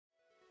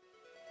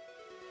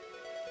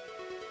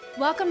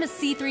Welcome to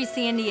C3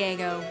 San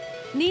Diego.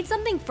 Need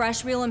something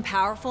fresh, real, and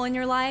powerful in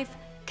your life?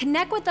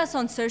 Connect with us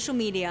on social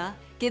media,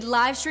 get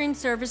live stream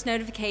service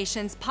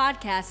notifications,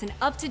 podcasts, and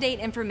up-to-date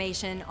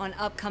information on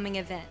upcoming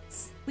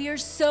events. We are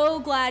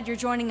so glad you're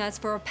joining us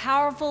for a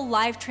powerful,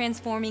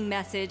 life-transforming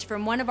message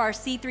from one of our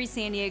C3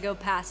 San Diego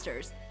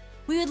pastors.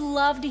 We would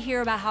love to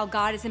hear about how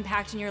God is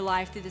impacting your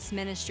life through this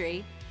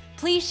ministry.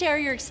 Please share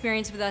your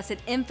experience with us at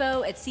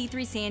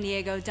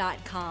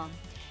info@c3sandiego.com.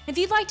 If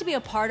you'd like to be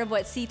a part of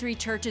what C3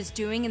 Church is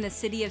doing in the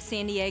city of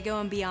San Diego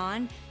and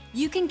beyond,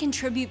 you can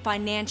contribute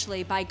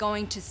financially by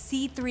going to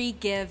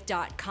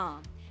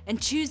c3give.com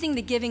and choosing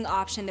the giving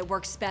option that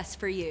works best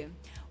for you.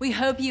 We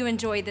hope you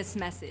enjoy this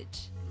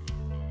message.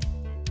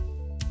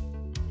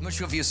 I'm not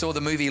sure if you saw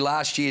the movie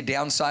last year,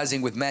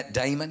 Downsizing with Matt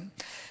Damon.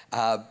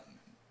 Okay,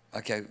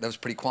 that was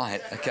pretty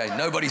quiet. Okay,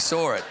 nobody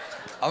saw it.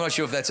 I'm not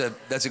sure if that's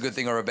a good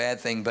thing or a bad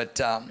thing, but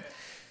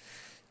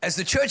as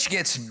the church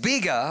gets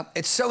bigger,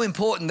 it's so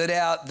important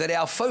that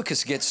our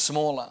focus gets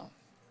smaller.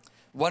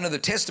 One of the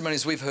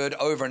testimonies we've heard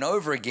over and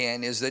over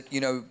again is that,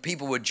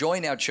 people would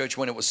join our church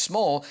when it was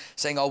small,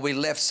 saying, oh, we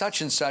left such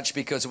and such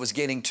because it was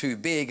getting too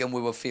big and we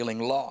were feeling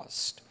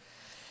lost.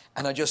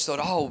 And I just thought,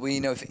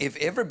 if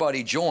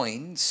everybody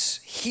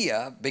joins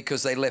here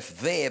because they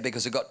left there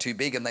because it got too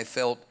big and they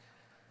felt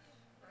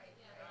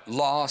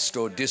lost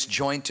or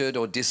disjointed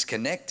or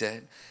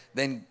disconnected,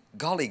 then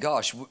golly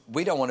gosh,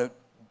 we don't want to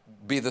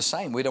be the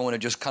same. We don't want to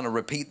just kind of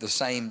repeat the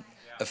same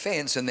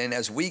offense, and then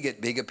as we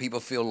get bigger, people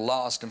feel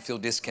lost and feel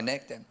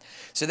disconnected.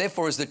 So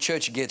therefore, as the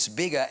church gets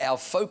bigger, our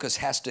focus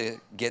has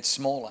to get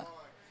smaller.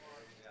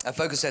 Our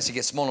focus has to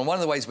get smaller. And one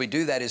of the ways we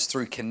do that is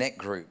through connect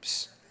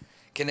groups.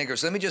 Connect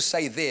groups. Let me just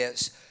say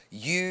this.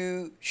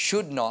 You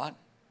should not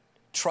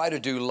try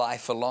to do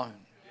life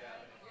alone.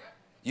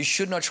 You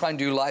should not try and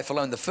do life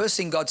alone. The first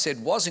thing God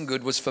said wasn't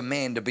good was for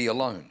man to be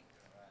alone.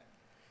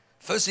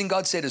 First thing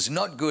God said is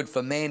not good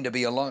for man to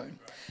be alone.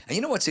 And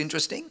you know what's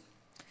interesting?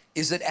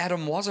 Is that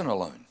Adam wasn't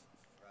alone.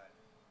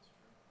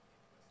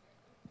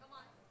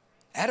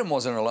 Adam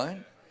wasn't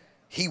alone.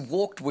 He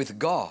walked with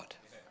God.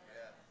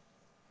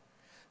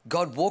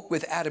 God walked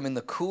with Adam in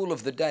the cool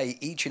of the day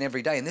each and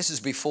every day. And this is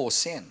before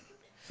sin.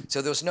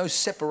 So there was no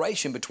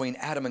separation between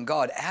Adam and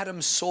God.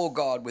 Adam saw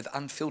God with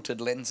unfiltered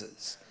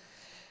lenses.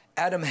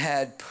 Adam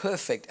had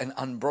perfect and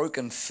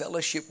unbroken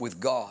fellowship with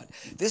God.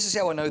 This is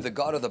how I know the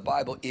God of the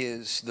Bible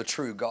is the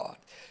true God.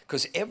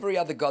 Because every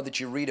other God that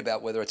you read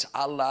about, whether it's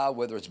Allah,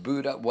 whether it's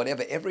Buddha,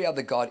 whatever, every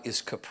other God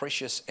is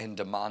capricious and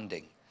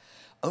demanding.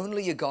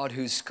 Only a God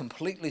who's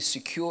completely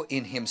secure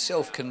in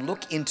himself can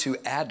look into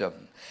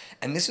Adam.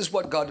 And this is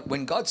what God,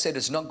 when God said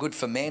it's not good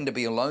for man to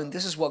be alone,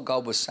 this is what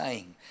God was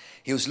saying.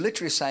 He was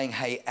literally saying,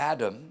 hey,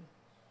 Adam,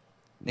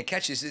 now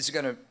catch this, this is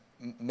going to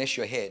mess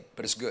your head,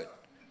 but it's good.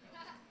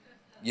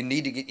 You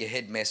need to get your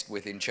head messed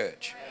with in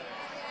church.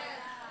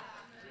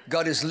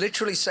 God is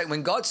literally saying,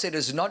 when God said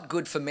it's not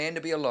good for man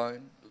to be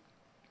alone,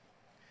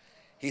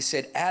 he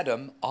said,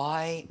 Adam,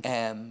 I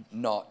am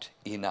not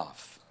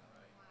enough.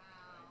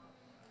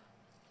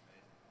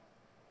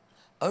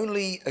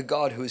 Only a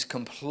God who is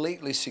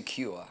completely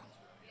secure.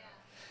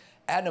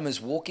 Adam is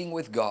walking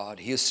with God.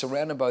 He is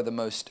surrounded by the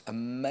most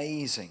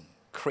amazing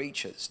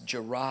creatures,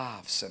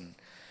 giraffes and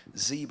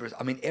zebras,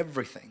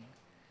 everything.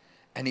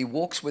 And he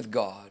walks with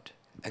God.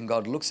 And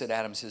God looks at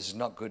Adam and says, it's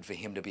not good for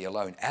him to be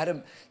alone.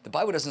 Adam, the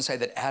Bible doesn't say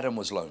that Adam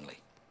was lonely.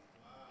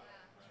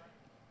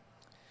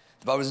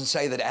 The Bible doesn't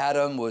say that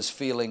Adam was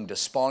feeling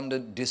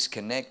despondent,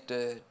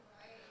 disconnected,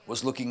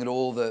 was looking at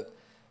all the,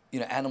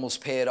 animals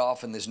paired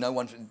off and there's no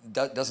one.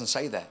 Doesn't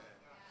say that.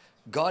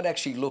 God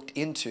actually looked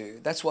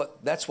into, that's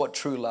what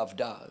true love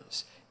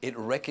does. It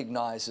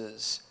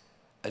recognizes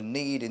a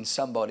need in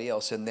somebody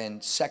else and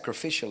then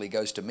sacrificially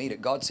goes to meet it.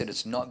 God said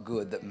it's not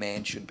good that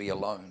man should be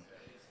alone.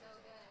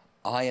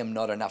 I am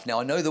not enough. Now,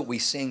 I know that we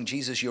sing,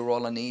 Jesus, you're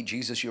all I need,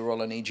 Jesus, you're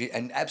all I need.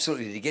 And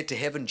absolutely, to get to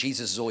heaven,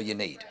 Jesus is all you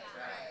need.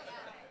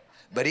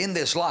 But in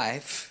this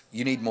life,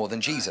 you need more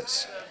than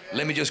Jesus.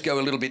 Let me just go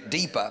a little bit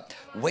deeper.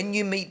 When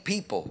you meet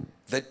people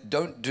that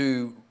don't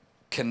do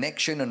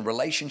connection and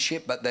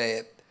relationship, but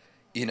they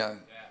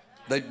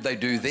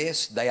do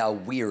this, they are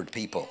weird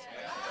people.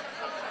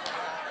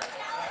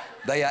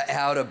 They are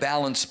out of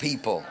balance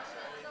people.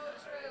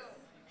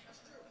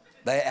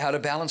 They're out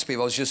of balance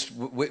people. I was just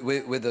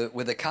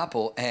with a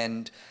couple,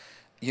 and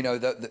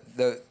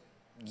the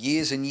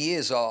years and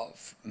years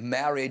of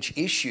marriage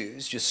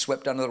issues just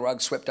swept under the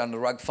rug,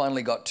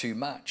 finally got too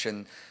much.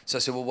 And so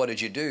I said, well, what did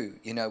you do?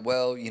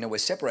 We're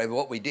separated.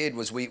 What we did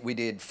was we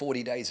did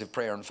 40 days of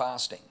prayer and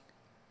fasting,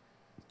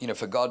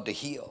 for God to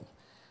heal.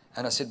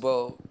 And I said,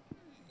 well,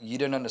 you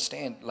don't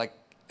understand.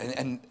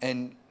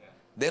 And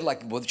they're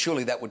like, well,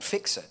 surely that would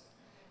fix it.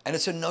 And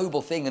it's a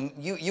noble thing. And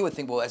you would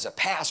think, well, as a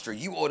pastor,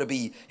 you ought to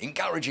be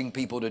encouraging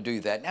people to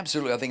do that. And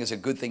absolutely, I think it's a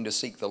good thing to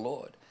seek the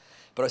Lord.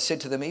 But I said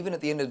to them, even at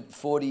the end of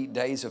 40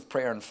 days of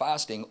prayer and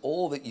fasting,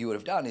 all that you would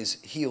have done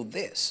is healed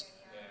this.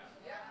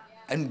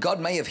 And God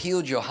may have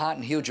healed your heart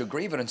and healed your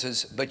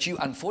grievances, but you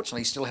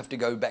unfortunately still have to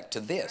go back to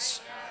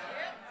this.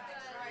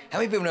 How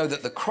many people know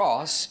that the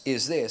cross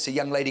is this? A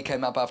young lady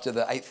came up after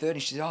the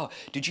 8:30. She said, oh,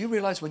 did you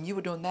realize when you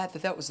were doing that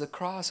that was the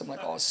cross? I'm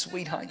like, oh,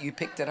 sweetheart, you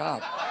picked it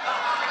up.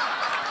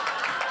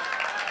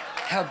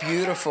 How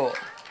beautiful.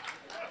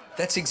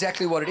 That's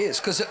exactly what it is.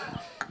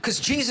 Because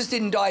Jesus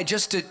didn't die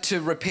just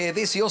to repair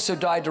this. He also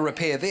died to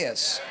repair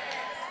this.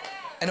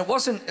 And it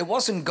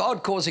wasn't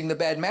God causing the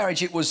bad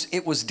marriage. It was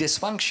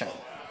dysfunction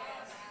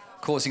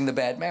causing the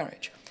bad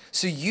marriage.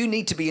 So you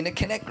need to be in a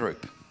connect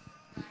group.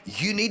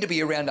 You need to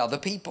be around other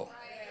people.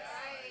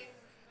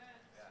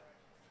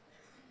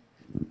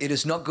 It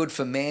is not good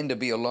for man to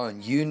be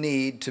alone. You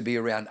need to be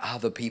around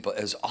other people.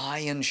 As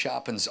iron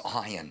sharpens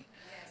iron,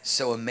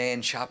 so a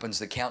man sharpens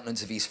the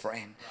countenance of his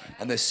friend.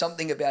 And there's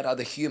something about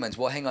other humans.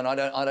 Well, hang on, I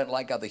don't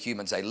like other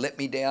humans. They let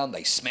me down.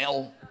 They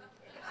smell.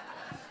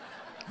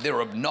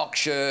 They're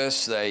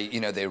obnoxious.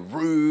 They're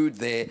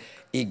rude.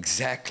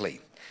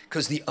 Exactly.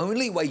 Because the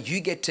only way you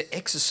get to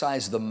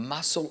exercise the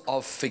muscle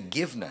of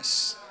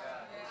forgiveness,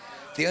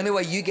 the only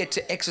way you get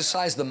to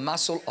exercise the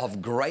muscle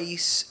of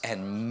grace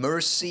and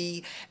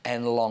mercy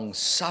and long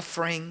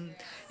suffering,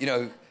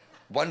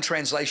 one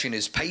translation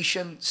is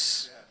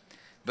patience,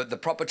 but the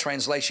proper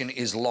translation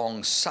is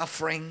long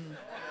suffering,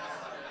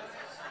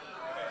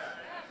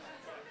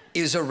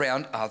 is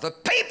around other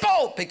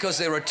people. Because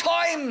there are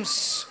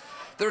times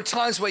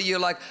where you're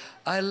like,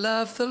 I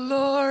love the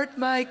Lord,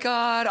 my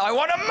God. I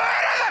want to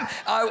murder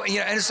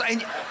them.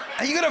 And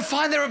you're going to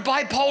find there are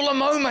bipolar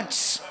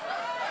moments.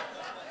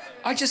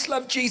 I just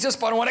love Jesus,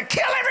 but I want to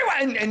kill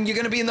everyone. And you're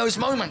going to be in those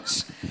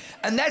moments.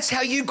 And that's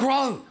how you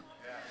grow.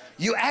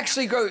 You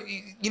actually grow.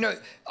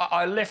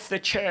 I left the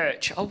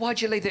church. Oh,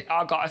 why'd you leave it?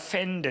 I got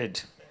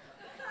offended.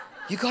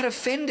 You got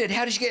offended?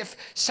 How did you get?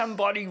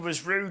 Somebody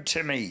was rude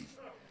to me.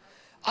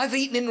 I've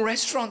eaten in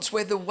restaurants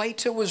where the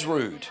waiter was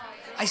rude.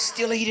 I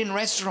still eat in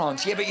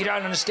restaurants. Yeah, but you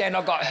don't understand.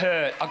 I got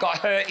hurt. I got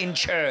hurt in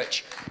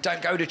church.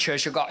 Don't go to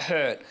church. I got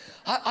hurt.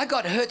 I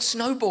got hurt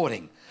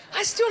snowboarding.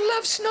 I still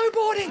love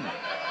snowboarding.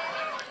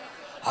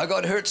 I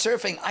got hurt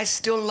surfing. I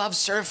still love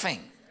surfing.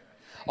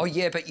 Oh,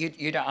 yeah, but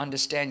you don't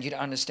understand. You don't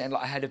understand.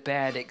 Like, I had a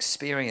bad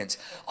experience.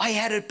 I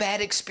had a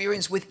bad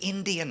experience with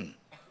Indian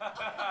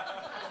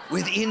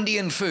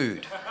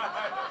food.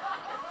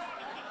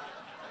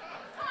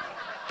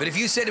 But if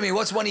you said to me,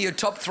 what's one of your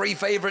top 3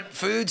 favorite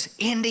foods?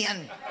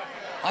 Indian.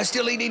 I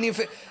still eat Indian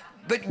food.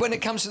 But when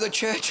it comes to the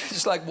church,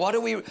 it's like,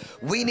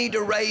 we need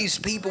to raise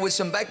people with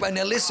some backbone.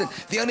 Now listen,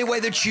 the only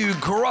way that you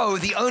grow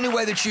is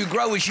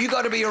you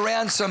got to be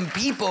around some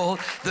people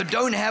that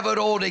don't have it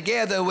all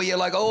together, where you're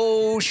like,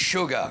 oh,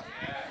 sugar.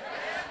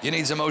 You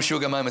need some oh,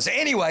 sugar moments.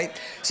 Anyway,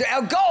 so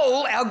our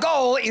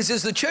goal is,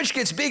 as the church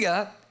gets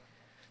bigger,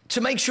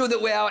 to make sure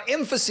that our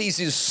emphasis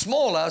is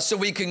smaller so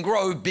we can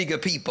grow bigger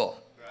people.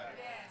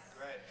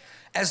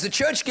 As the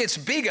church gets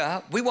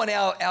bigger, we want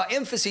our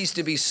emphasis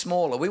to be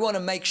smaller. We want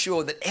to make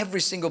sure that every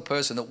single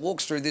person that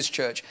walks through this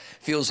church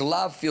feels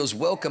loved, feels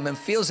welcome, and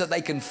feels that they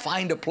can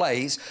find a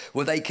place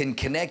where they can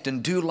connect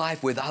and do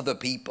life with other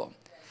people.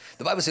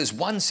 The Bible says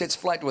 1 sets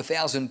flight to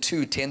 1,000,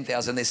 2,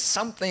 10,000. There's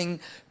something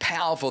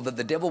powerful that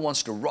the devil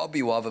wants to rob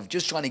you of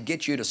just trying to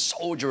get you to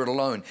soldier it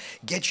alone,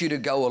 get you to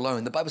go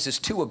alone. The Bible says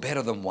 2 are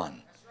better than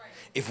 1.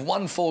 If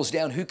 1 falls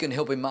down, who can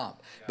help him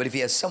up? But if he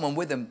has someone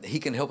with him, he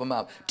can help him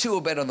up. 2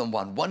 are better than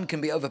 1. 1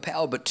 can be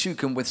overpowered, but 2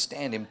 can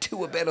withstand him.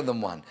 2 are better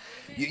than 1.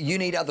 You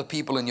need other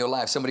people in your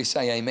life. Somebody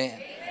say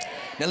amen.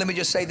 Now let me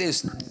just say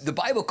this. The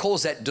Bible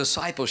calls that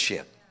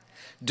discipleship.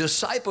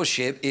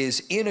 Discipleship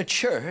is in a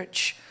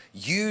church,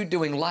 you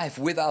doing life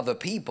with other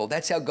people.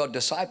 That's how God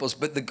disciples.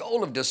 But the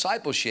goal of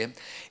discipleship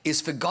is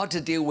for God to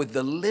deal with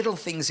the little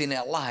things in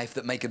our life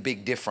that make a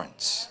big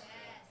difference.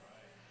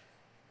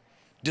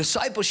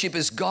 Discipleship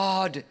is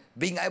God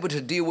being able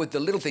to deal with the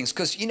little things.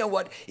 Because you know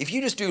what? If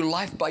you just do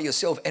life by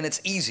yourself, and it's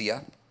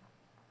easier,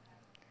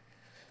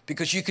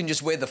 because you can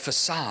just wear the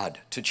facade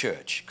to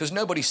church, because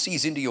nobody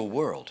sees into your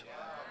world.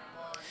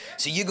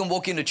 So you can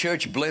walk into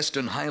church blessed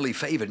and highly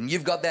favored, and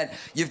you've got that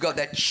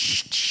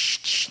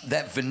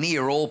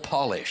veneer all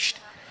polished,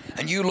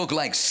 and you look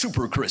like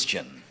super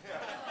Christian.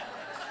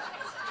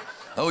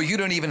 Oh, you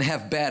don't even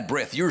have bad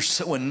breath. You're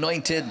so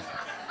anointed.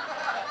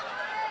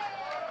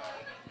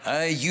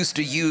 I used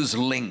to use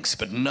Lynx,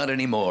 but not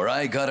anymore.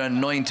 I got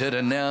anointed,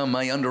 and now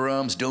my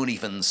underarms don't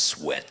even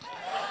sweat.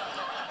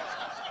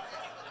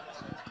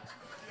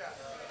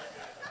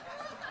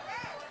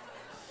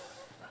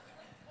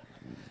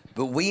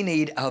 But we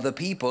need other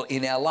people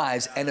in our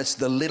lives, and it's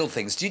the little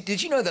things.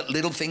 Did you know that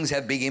little things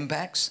have big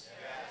impacts?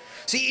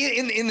 See,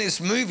 in this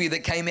movie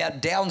that came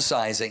out,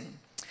 Downsizing,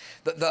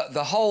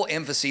 the whole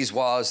emphasis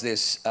was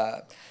this,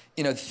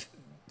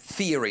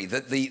 theory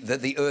that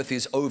the earth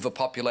is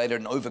overpopulated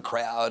and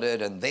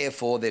overcrowded, and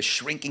therefore they're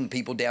shrinking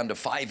people down to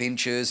 5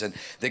 inches, and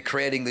they're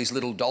creating these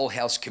little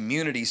dollhouse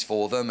communities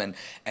for them, and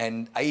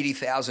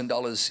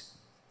 $80,000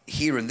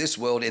 here in this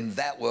world, in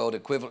that world,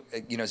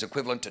 is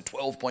equivalent to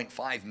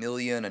 12.5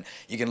 million, and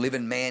you can live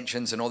in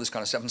mansions and all this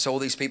kind of stuff. And so all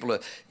these people are,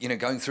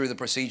 going through the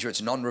procedure.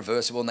 It's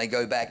non-reversible, and they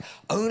go back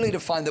only to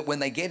find that when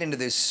they get into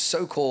this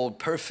so-called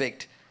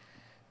perfect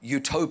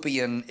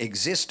utopian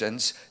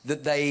existence,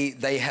 that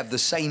they have the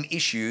same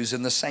issues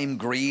and the same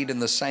greed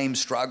and the same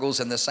struggles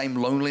and the same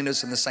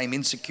loneliness and the same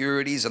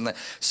insecurities and the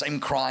same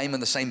crime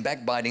and the same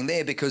backbiting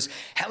there, because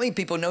how many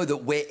people know that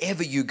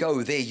wherever you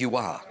go, there you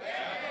are?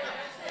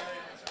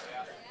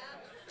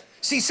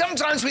 See,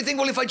 sometimes we think,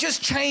 well, if I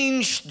just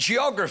change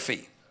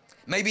geography,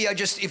 maybe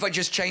if I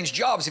just change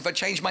jobs, if I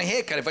change my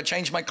haircut, if I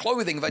change my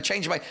clothing, if I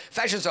change my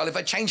fashion style, if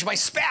I change my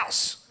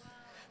spouse,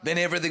 then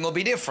everything will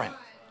be different.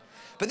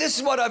 But this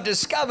is what I've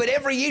discovered.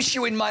 Every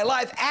issue in my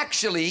life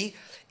actually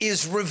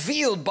is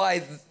revealed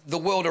by the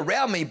world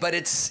around me, but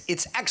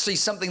it's actually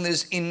something that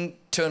is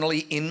internally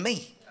in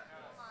me.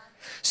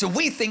 So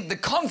we think the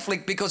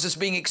conflict, because it's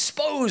being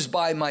exposed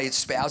by my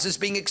spouse, it's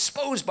being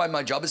exposed by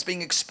my job, it's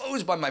being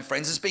exposed by my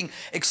friends, it's being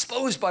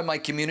exposed by my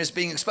community, it's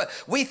being exposed.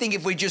 We think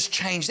if we just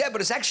change that,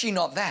 but it's actually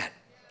not that.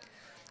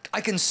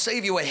 I can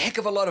save you a heck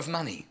of a lot of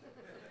money.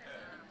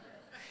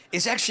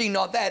 It's actually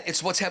not that.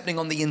 It's what's happening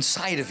on the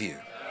inside of you.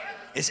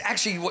 It's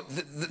actually what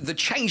the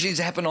changes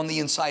happen on the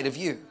inside of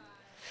you.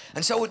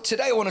 And so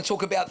today I want to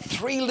talk about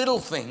 3 little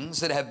things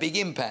that have big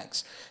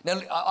impacts.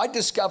 Now, I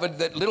discovered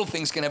that little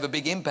things can have a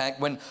big impact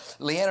when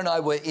Leanne and I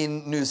were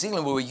in New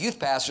Zealand. We were youth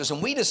pastors,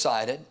 and we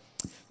decided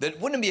that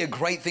wouldn't it be a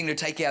great thing to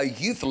take our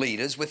youth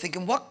leaders? We're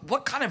thinking,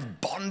 what kind of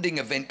bonding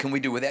event can we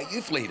do with our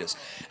youth leaders?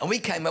 And we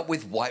came up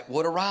with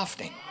whitewater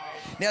rafting.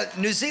 Now,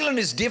 New Zealand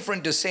is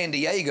different to San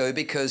Diego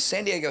because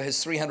San Diego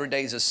has 300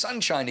 days of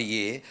sunshine a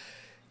year.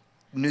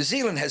 New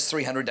Zealand has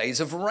 300 days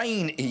of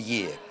rain a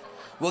year.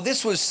 Well,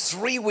 this was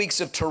 3 weeks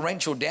of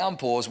torrential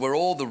downpours where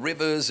all the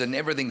rivers and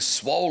everything's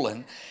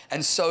swollen.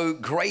 And so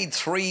grade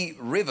 3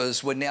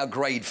 rivers were now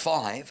grade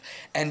 5.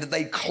 And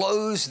they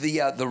closed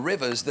the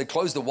rivers, they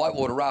closed the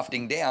whitewater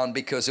rafting down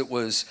because it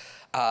was,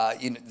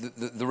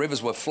 the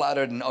rivers were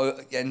flooded.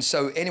 And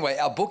so anyway,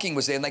 our booking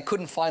was there and they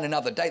couldn't find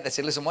another date. They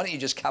said, listen, why don't you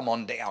just come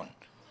on down?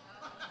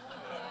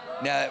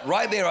 Now,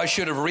 right there, I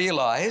should have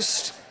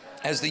realized,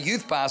 as the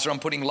youth pastor, I'm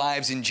putting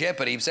lives in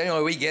jeopardy. So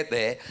anyway, we get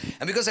there.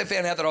 And because I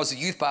found out that I was a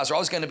youth pastor, I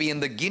was going to be in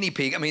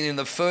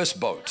the first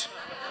boat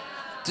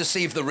to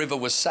see if the river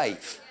was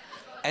safe.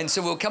 And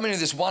so we were coming into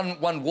this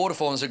one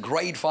waterfall, and it's a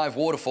grade 5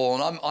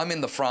 waterfall, and I'm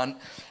in the front,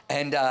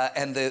 and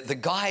the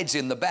guide's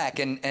in the back.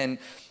 And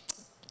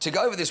to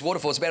go over this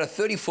waterfall, it's about a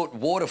 30-foot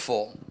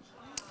waterfall.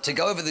 To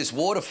go over this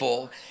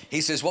waterfall,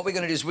 he says, what we're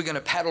going to do is we're going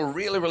to paddle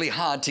really, really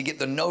hard to get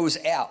the nose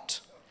out.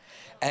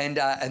 And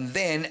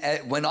then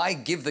when I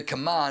give the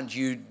command,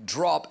 you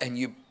drop and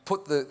you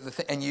put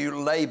and you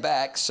lay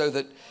back so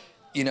that,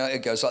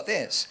 it goes like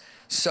this.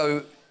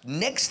 So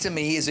next to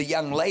me is a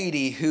young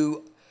lady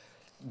who,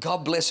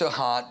 God bless her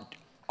heart,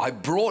 I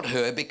brought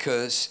her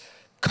because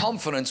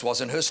confidence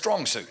wasn't her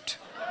strong suit.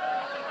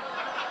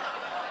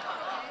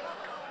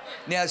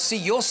 Now, see,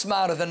 you're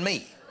smarter than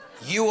me.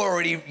 You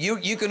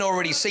can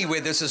already see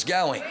where this is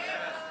going.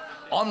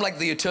 I'm like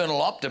the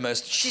eternal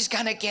optimist. She's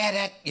gonna get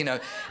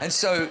it, And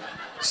so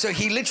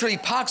he literally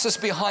parks us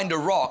behind a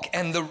rock,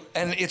 and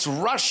it's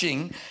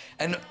rushing,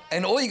 and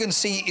all you can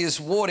see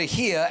is water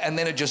here, and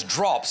then it just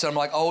drops. And I'm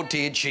like, oh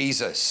dear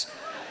Jesus.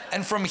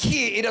 And from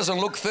here, it doesn't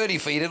look 30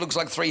 feet, it looks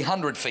like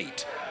 300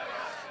 feet.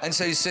 And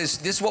so he says,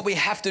 this is what we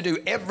have to do.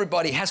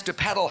 Everybody has to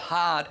paddle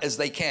hard as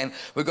they can.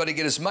 We've got to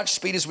get as much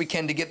speed as we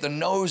can to get the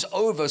nose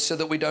over so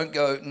that we don't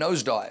go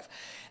nosedive.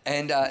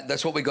 And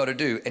that's what we got to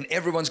do. And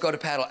everyone's got to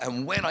paddle.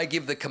 And when I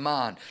give the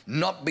command,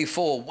 not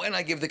before, when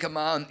I give the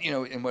command,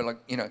 and we're like,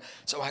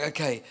 so like,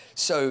 okay,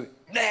 so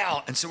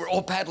now. And so we're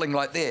all paddling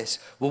like this.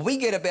 Well, we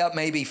get about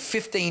maybe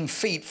 15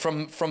 feet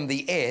from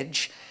the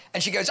edge.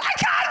 And she goes, I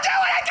can't do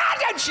it, I can't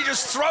do it. And she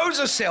just throws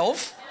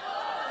herself.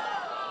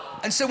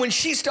 And so when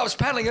she stops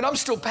paddling, and I'm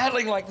still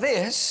paddling like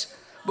this,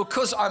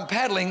 because I'm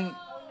paddling.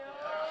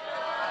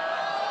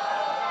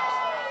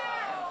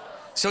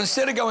 So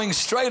instead of going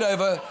straight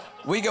over,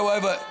 we go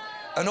over,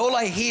 and all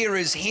I hear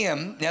is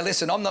him. Now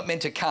listen, I'm not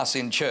meant to cuss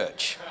in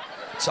church,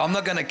 so I'm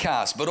not going to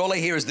cuss, but all I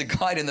hear is the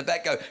guide in the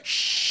back go,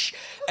 shh,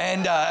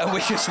 and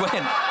we just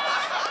went.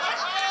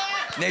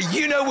 Now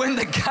you know when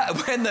the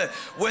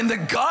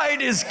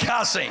guide is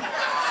cussing,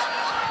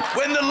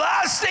 when the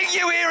last thing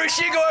you hear is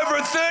you go over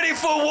a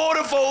 30-foot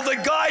waterfall, the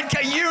guide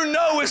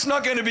it's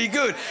not going to be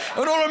good.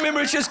 And all I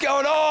remember is just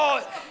going,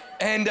 oh.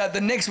 And the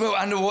next move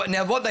underwater.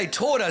 Now, what they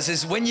taught us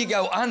is when you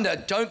go under,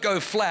 don't go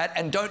flat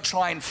and don't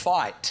try and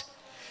fight,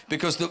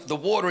 because the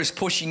water is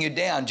pushing you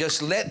down.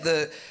 Just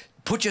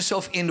put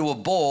yourself into a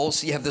ball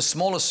so you have the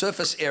smaller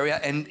surface area,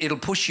 and it'll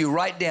push you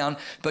right down,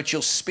 but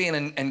you'll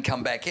spin and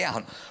come back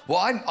out.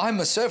 Well, I'm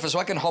a surfer, so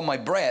I can hold my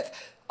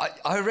breath.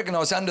 I reckon I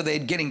was under there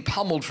getting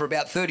pummeled for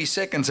about 30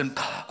 seconds, and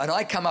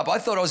I come up. I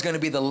thought I was going to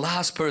be the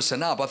last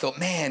person up. I thought,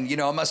 man,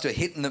 I must have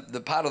hit in the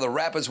part of the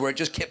rapids where it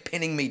just kept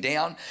pinning me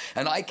down.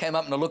 And I came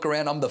up, and I look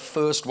around, I'm the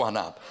first one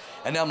up.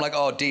 And now I'm like,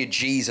 oh, dear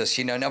Jesus,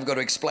 now I've got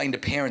to explain to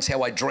parents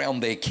how I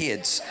drowned their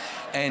kids.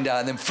 And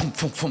then,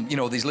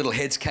 these little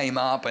heads came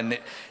up, and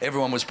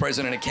everyone was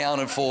present and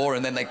accounted for,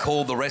 and then they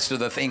called the rest of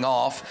the thing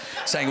off,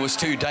 saying it was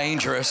too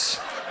dangerous.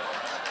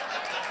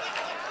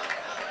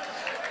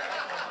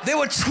 There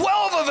were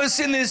 12 of us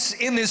in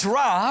this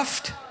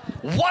raft.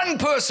 One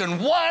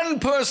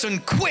person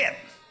quit.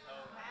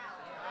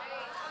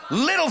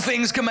 Little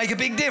things can make a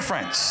big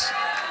difference.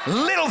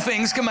 Little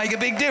things can make a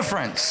big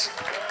difference.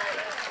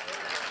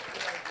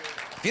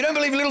 If you don't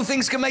believe little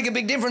things can make a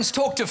big difference,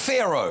 talk to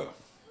Pharaoh.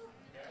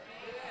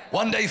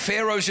 One day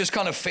Pharaoh's just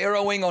kind of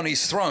pharaohing on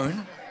his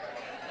throne.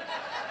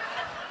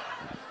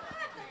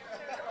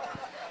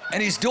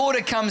 And his daughter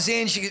comes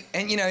in,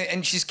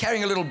 and she's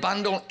carrying a little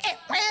bundle.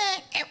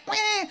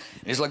 And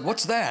he's like,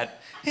 what's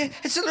that?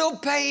 It's a little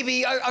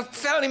baby. I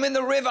found him in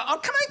the river. Oh,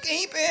 can I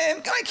keep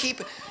him? Can I keep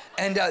him?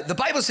 And the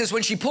Bible says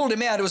when she pulled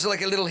him out, it was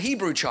like a little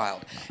Hebrew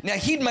child. Now,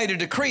 he'd made a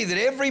decree that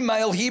every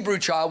male Hebrew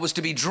child was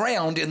to be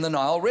drowned in the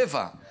Nile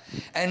River.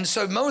 And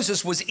so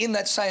Moses was in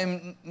that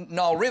same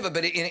Nile River,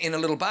 but in a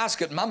little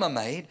basket Mama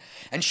made.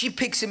 And she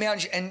picks him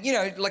out, and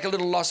like a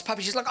little lost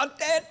puppy. She's like, oh,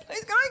 Dad,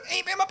 please can I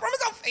keep him? I promise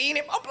I'll feed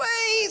him. Oh,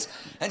 please.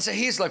 And so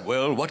he's like,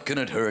 well, what can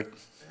it hurt?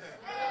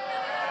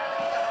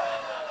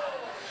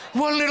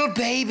 One little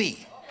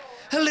baby.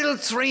 A little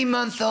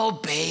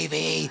 3-month-old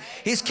baby.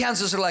 His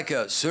counselors are like,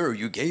 sir,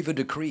 you gave a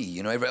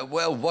decree.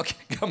 Well, what?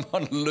 Come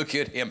on, look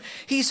at him.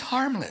 He's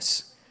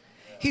harmless.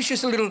 He's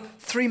just a little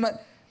 3-month.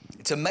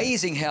 It's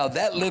amazing how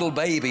that little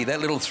baby, that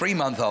little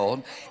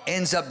 3-month-old,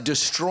 ends up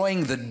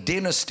destroying the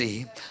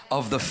dynasty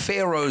of the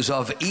pharaohs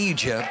of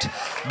Egypt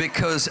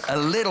because a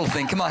little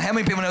thing. Come on, how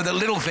many people know that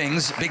little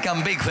things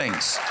become big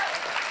things?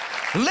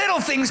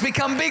 Little things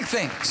become big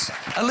things.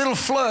 A little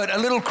flirt, a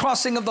little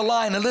crossing of the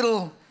line,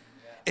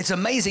 It's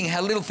amazing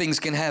how little things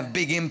can have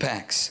big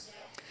impacts.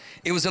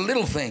 It was a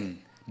little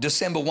thing.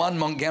 December 1,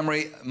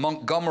 Montgomery,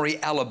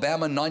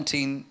 Alabama,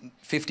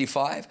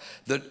 1955,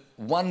 that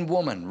one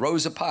woman,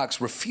 Rosa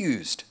Parks,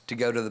 refused to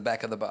go to the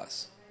back of the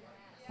bus.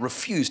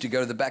 Refused to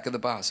go to the back of the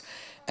bus.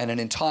 And an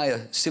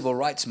entire civil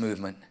rights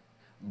movement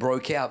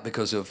broke out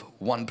because of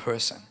one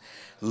person.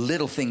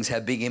 Little things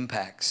have big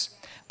impacts.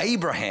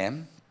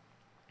 Abraham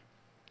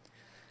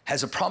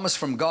has a promise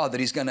from God that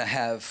he's going to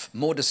have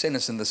more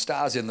descendants than the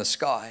stars in the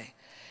sky.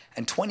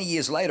 And 20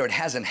 years later, it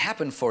hasn't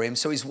happened for him.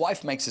 So his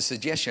wife makes a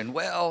suggestion.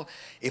 Well,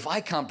 if I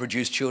can't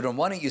produce children,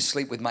 why don't you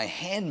sleep with my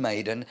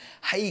handmaiden,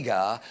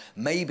 Hagar?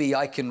 Maybe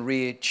I can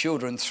rear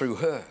children through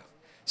her.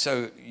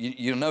 So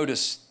you'll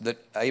notice that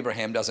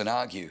Abraham doesn't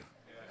argue.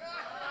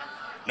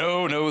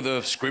 No,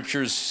 the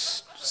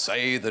scriptures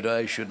say that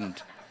I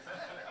shouldn't.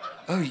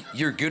 Oh,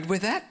 you're good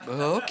with that?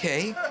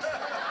 Okay.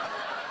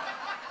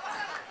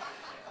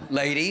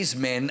 Ladies,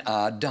 men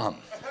are dumb.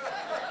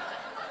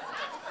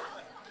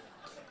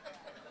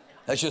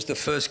 That's just the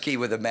first key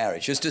with a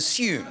marriage. Just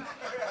assume.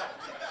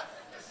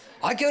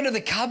 I go to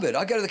the cupboard.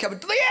 Leanne,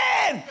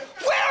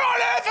 where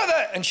on earth are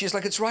they? And she's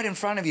like, it's right in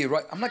front of you.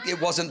 Right? I'm like, it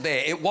wasn't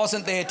there. It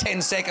wasn't there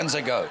 10 seconds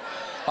ago.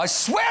 I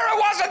swear it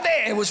wasn't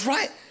there. It was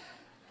right.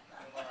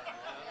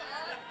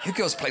 You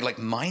girls play like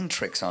mind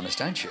tricks on us,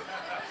 don't you?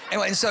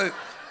 Anyway, and so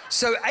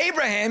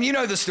Abraham, you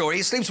know the story.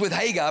 He sleeps with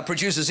Hagar,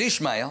 produces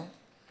Ishmael.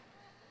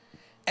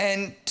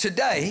 And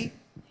today,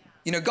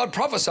 God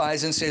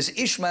prophesies and says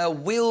Ishmael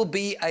will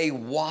be a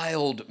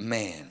wild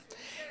man.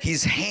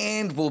 His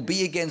hand will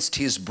be against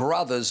his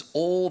brothers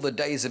all the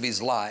days of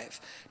his life.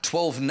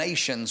 12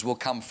 nations will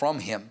come from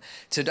him.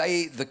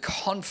 Today, the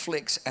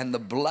conflicts and the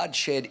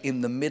bloodshed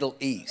in the Middle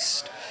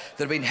East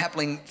that have been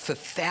happening for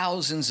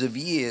thousands of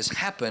years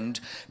happened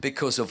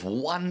because of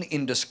one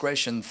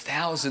indiscretion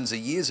thousands of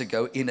years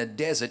ago in a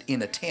desert,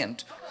 in a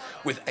tent,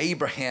 with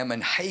Abraham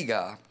and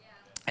Hagar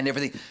and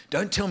everything.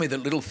 Don't tell me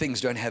that little things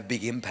don't have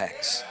big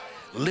impacts.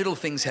 Little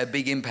things have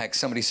big impacts.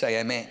 Somebody say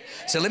amen.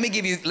 So let me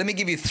give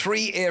you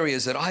 3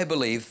 areas that I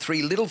believe,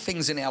 3 little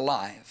things in our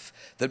life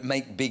that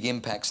make big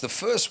impacts. The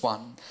first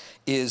one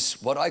is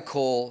what I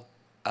call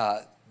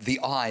the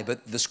eye,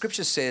 but the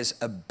scripture says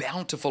a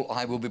bountiful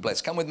eye will be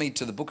blessed. Come with me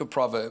to the book of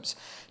Proverbs,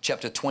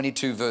 chapter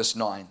 22, verse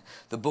 9.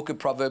 The book of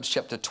Proverbs,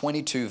 chapter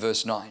 22,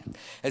 verse 9.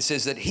 It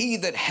says that he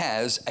that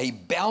has a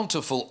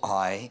bountiful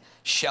eye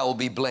shall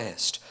be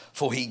blessed,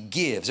 for he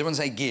gives. Everyone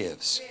say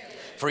gives.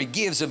 For he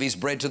gives of his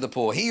bread to the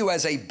poor. He who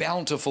has a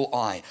bountiful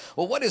eye.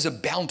 Well, what is a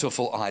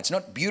bountiful eye? It's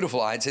not beautiful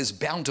eye, it says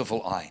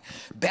bountiful eye.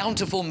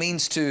 Bountiful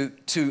means to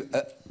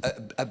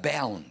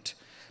abound,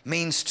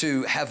 means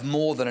to have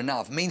more than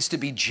enough, means to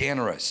be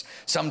generous.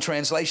 Some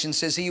translation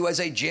says he who has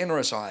a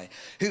generous eye,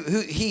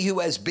 he who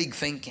has big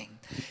thinking.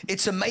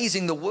 It's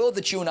amazing, the world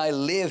that you and I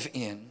live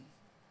in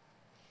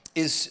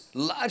is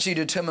largely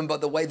determined by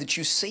the way that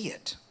you see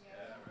it.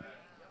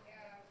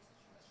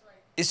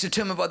 It's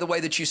determined by the way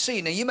that you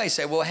see. Now, you may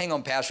say, well, hang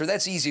on, Pastor,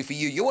 that's easy for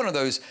you. You're one of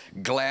those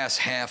glass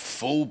half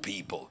full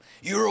people.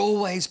 You're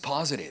always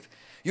positive.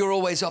 You're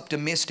always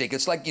optimistic.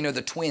 It's like,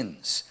 the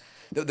twins.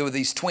 There were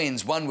these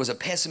twins. One was a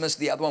pessimist.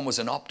 The other one was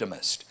an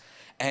optimist.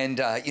 And,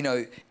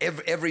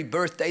 every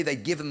birthday they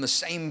give them the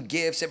same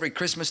gifts. Every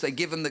Christmas they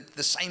give them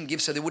the same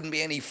gifts so there wouldn't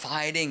be any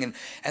fighting.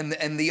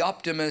 And the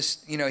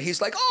optimist, he's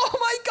like, oh,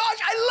 my gosh,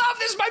 I love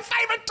this, my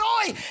favorite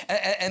toy.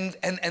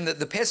 And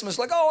the pessimist is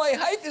like, oh, I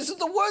hate this. This is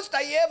the worst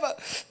day ever.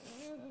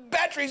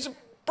 Batteries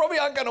probably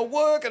aren't going to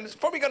work and it's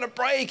probably going to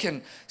break.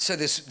 And so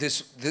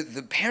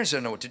the parents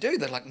don't know what to do.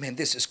 They're like, man,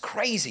 this is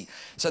crazy.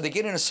 So they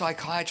get in a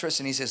psychiatrist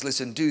and he says,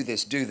 listen, do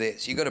this.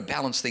 You've got to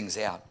balance things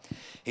out.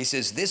 He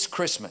says, this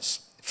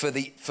Christmas, for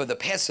the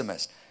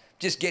pessimist,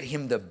 just get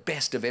him the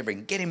best of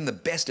everything. Get him the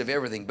best of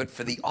everything. But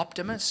for the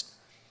optimist,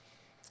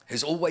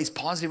 who's always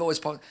positive,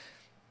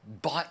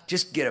 but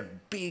just get a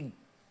big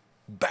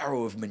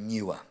barrel of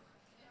manure.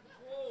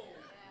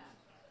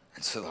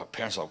 And so the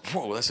parents are like,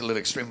 whoa, that's a little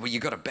extreme. Well,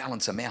 you've got to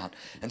balance them out.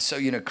 And so,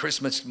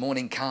 Christmas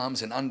morning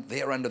comes, and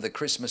there under the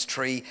Christmas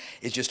tree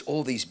is just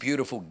all these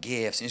beautiful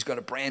gifts. And he's got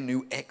a brand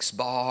new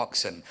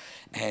Xbox, and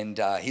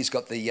he's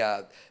got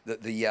the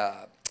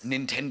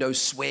Nintendo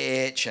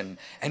Switch, and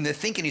they're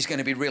thinking he's going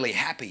to be really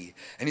happy.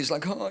 And he's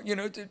like, oh,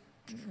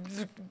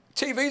 the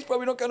TV's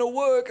probably not going to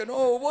work, and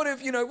what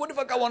if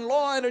I go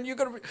online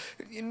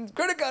and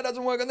credit card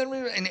doesn't work,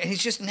 and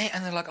he's just and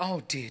they're like,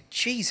 oh dear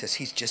Jesus,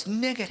 he's just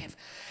negative.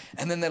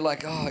 And then they're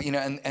like, oh,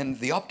 and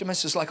the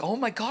optimist is like, oh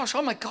my gosh,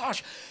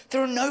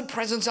 there are no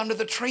presents under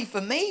the tree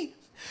for me.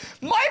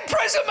 My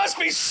present must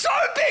be so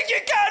big you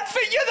can't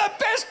fit. You're the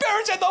best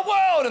parents in the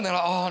world. And they're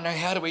like, oh no,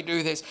 how do we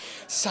do this?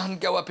 Son,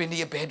 go up into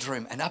your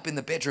bedroom. And up in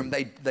the bedroom,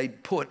 they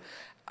put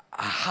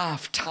a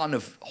half-ton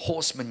of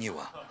horse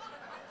manure.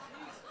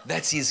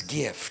 That's his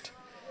gift.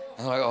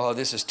 And they're like, oh,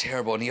 this is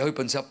terrible. And he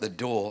opens up the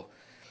door.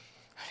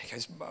 And he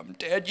goes, Mum,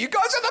 Dad, you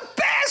guys are the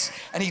best.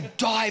 And he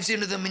dives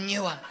into the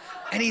manure.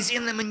 And he's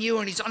in the manure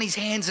and he's on his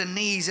hands and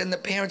knees, and the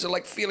parents are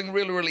like feeling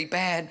really, really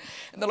bad.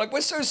 And they're like, we're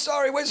so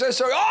sorry.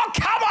 Oh,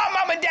 come on,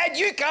 Mum and Dad,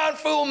 you can't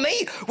fool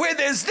me. Where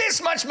there's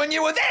this much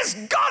manure, there's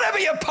gotta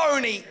be a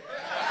pony.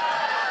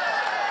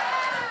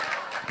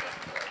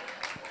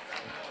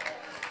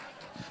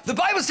 The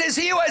Bible says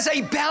he who has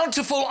a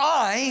bountiful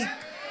eye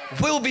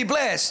will be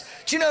blessed.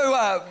 Do you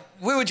know,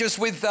 we were just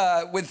with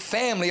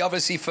family,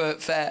 obviously, for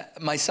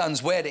my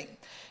son's wedding.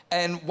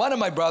 And one of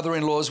my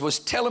brother-in-laws was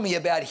telling me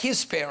about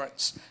his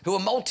parents who are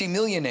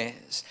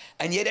multi-millionaires.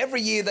 And yet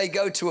every year they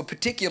go to a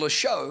particular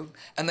show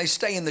and they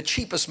stay in the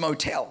cheapest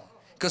motel.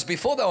 Because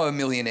before they were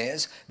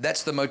millionaires,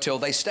 that's the motel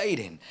they stayed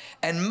in.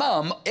 And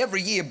Mum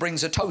every year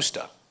brings a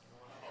toaster.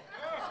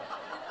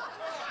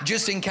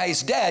 Just in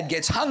case Dad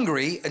gets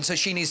hungry, and so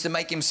she needs to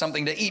make him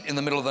something to eat in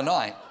the middle of the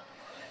night.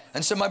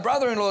 And so my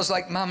brother-in-law is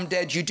like, Mum,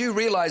 Dad, you do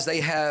realize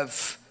they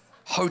have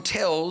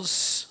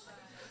hotels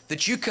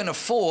that you can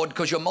afford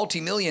because you're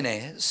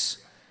multi-millionaires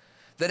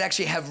that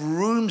actually have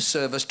room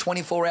service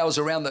 24 hours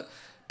around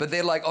but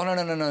they're like, oh,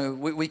 no,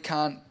 we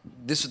can't.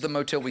 This is the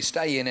motel we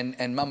stay in,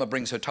 and Mama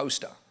brings her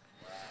toaster.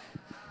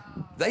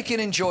 They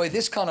can enjoy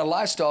this kind of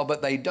lifestyle,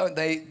 but they don't.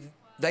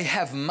 They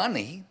have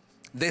money.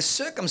 Their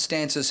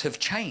circumstances have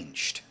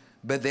changed,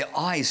 but their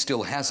eye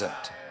still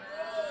hasn't.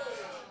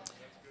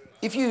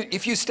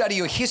 If you study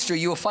your history,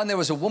 you will find there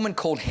was a woman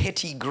called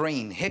Hetty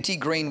Green. Hetty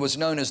Green was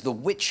known as the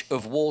Witch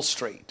of Wall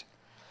Street.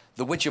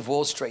 The Witch of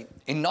Wall Street.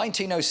 In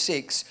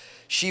 1906,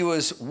 she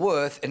was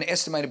worth an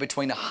estimated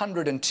between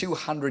 $100 and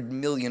 $200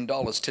 million.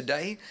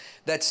 Today,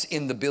 that's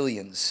in the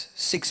billions.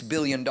 $6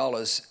 billion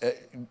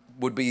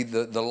would be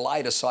the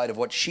lighter side of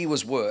what she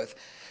was worth.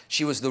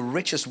 She was the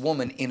richest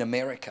woman in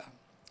America.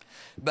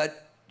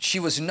 But she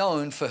was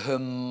known for her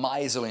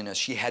miserliness.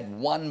 She had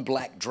one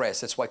black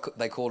dress. That's why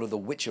they called her the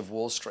Witch of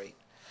Wall Street.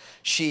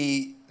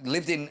 She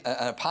lived in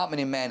an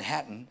apartment in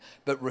Manhattan,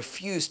 but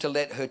refused to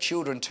let her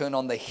children turn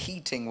on the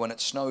heating when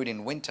it snowed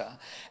in winter,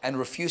 and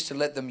refused to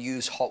let them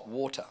use hot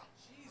water.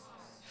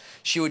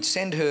 She would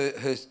send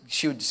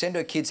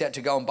her kids out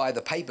to go and buy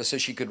the paper so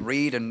she could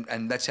read,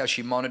 and that's how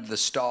she monitored the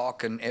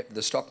stock and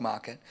the stock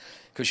market,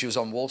 because she was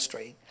on Wall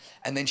Street.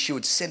 And then she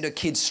would send her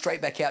kids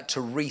straight back out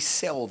to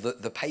resell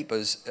the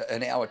papers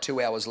an hour,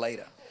 2 hours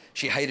later.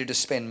 She hated to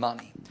spend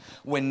money.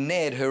 When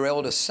Ned, her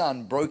eldest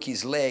son, broke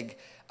his leg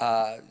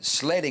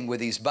sledding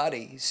with his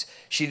buddies,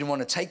 she didn't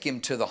want to take him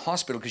to the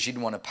hospital because she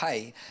didn't want to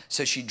pay.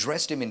 So she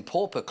dressed him in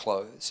pauper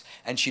clothes,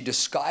 and she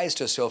disguised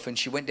herself, and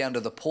she went down to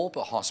the pauper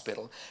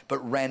hospital, but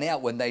ran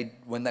out when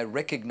they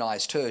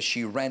recognized her.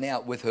 She ran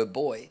out with her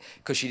boy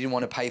because she didn't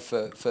want to pay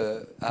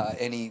for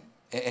any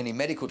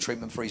medical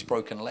treatment for his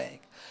broken leg.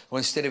 Well,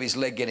 instead of his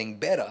leg getting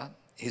better,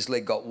 his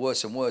leg got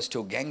worse and worse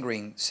till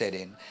gangrene set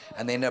in,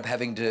 and they ended up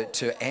having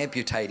to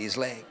amputate his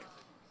leg.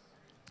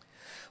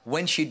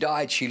 When she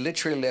died, she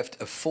literally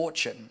left a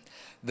fortune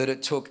that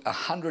it took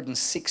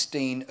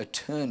 116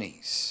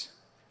 attorneys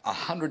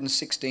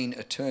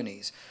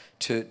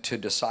to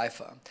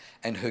decipher.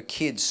 And her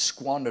kids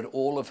squandered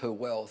all of her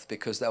wealth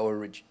because they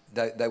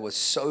were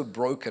so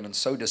broken and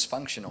so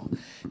dysfunctional,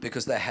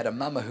 because they had a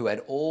mama who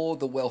had all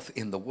the wealth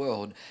in the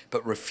world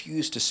but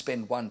refused to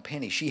spend one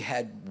penny. She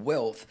had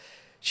wealth.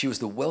 She was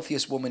the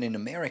wealthiest woman in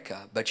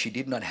America, but she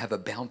did not have a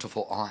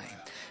bountiful eye.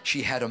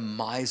 She had a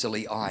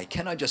miserly eye.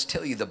 Can I just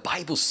tell you, the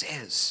Bible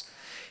says,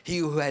 he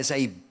who has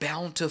a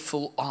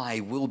bountiful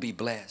eye will be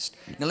blessed.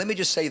 Now, let me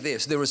just say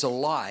this. There is a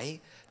lie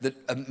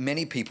that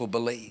many people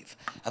believe.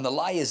 And the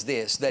lie is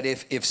this, that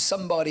if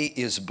somebody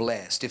is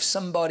blessed, if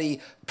somebody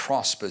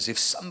prospers, if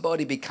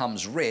somebody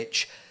becomes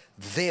rich,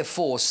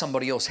 therefore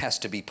somebody else has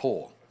to be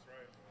poor.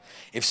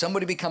 If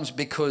somebody becomes,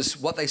 because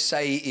what they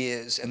say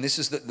is, and this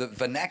is the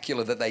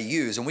vernacular that they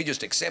use, and we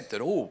just accept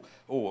it,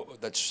 oh,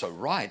 that's so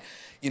right.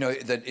 You know,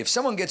 that if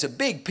someone gets a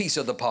big piece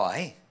of the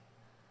pie,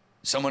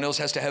 someone else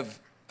has to have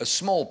a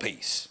small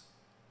piece.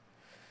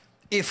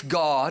 If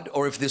God,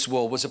 or if this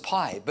world was a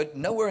pie. But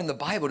nowhere in the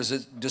Bible does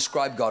it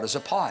describe God as a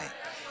pie.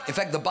 In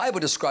fact, the Bible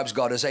describes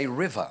God as a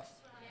river.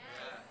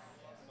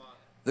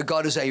 That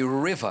God is a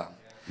river.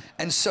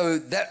 And so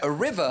that a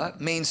river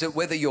means that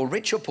whether you're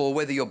rich or poor,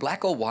 whether you're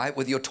black or white,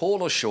 whether you're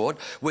tall or short,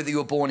 whether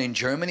you're born in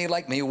Germany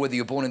like me, or whether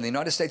you're born in the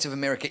United States of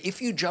America,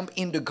 if you jump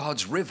into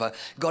God's river,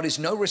 God is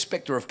no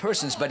respecter of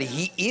persons, but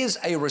He is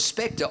a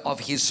respecter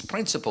of His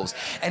principles.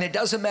 And it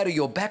doesn't matter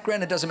your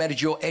background, it doesn't matter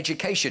your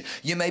education.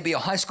 You may be a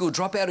high school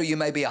dropout or you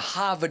may be a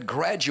Harvard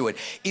graduate.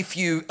 If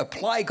you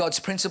apply God's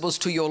principles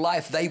to your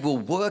life, they will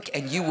work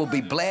and you will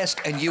be blessed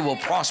and you will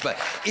prosper.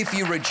 If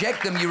you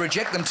reject them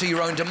to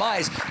your own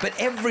demise. But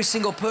every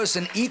single person,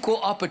 equal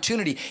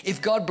opportunity.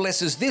 If God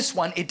blesses this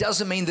one, it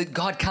doesn't mean that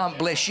God can't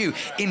bless you.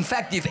 In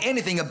fact, if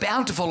anything, a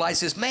bountiful life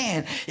says,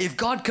 man, if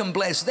God can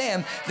bless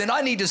them, then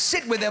I need to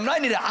sit with them and I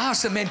need to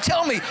ask them, man,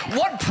 tell me,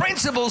 what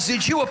principles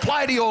did you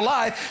apply to your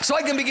life so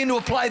I can begin to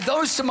apply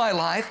those to my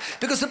life?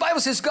 Because the Bible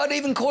says God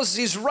even causes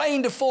His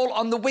rain to fall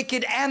on the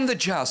wicked and the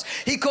just.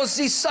 He causes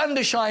His sun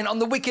to shine on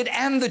the wicked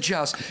and the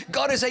just.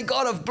 God is a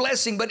God of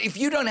blessing, but if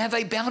you don't have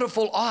a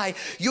bountiful eye,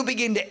 you'll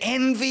begin to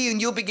envy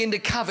and you'll begin to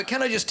covet.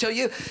 Can I just tell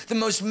you, the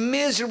most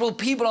miserable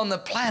people on the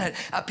planet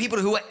are people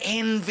who are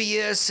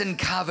envious and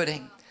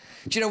coveting.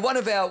 Do you know, one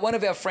of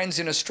our friends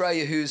in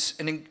Australia, who's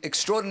an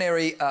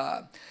extraordinary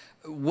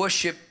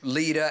worship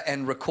leader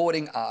and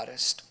recording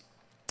artist,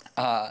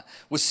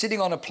 was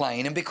sitting on a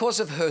plane, and because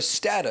of her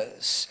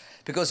status,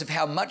 because of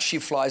how much she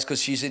flies,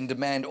 because she's in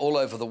demand all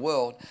over the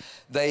world,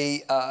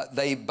 they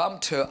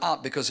bumped her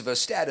up because of her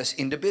status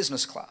into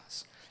business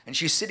class. And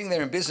she's sitting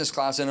there in business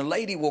class, and a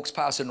lady walks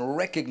past and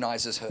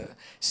recognizes her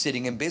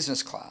sitting in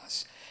business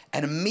class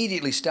and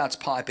immediately starts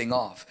piping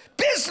off.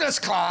 Business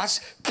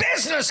class,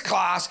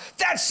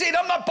 that's it,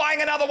 I'm not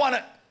buying another one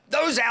of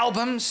those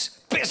albums,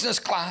 business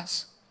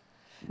class.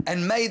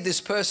 And made this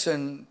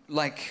person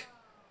like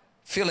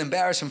feel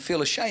embarrassed and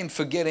feel ashamed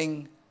for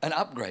getting an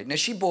upgrade. Now,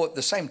 she bought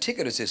the same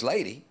ticket as this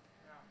lady.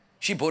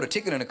 She bought a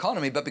ticket in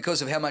economy, but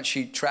because of how much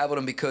she traveled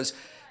and because,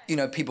 you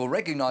know, people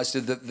recognized her,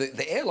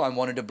 the airline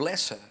wanted to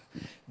bless her.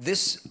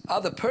 This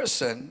other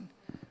person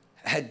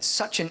had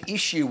such an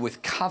issue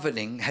with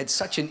coveting, had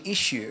such an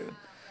issue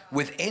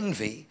with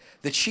envy,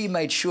 that she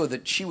made sure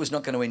that she was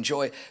not going to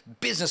enjoy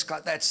business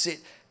class, that's it,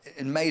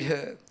 and made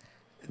her,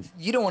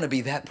 you don't want to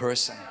be that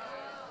person.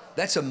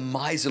 That's a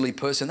miserly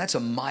person. That's a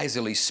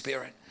miserly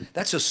spirit.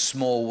 That's a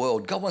small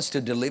world. God wants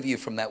to deliver you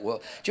from that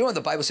world. Do you know what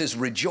the Bible says?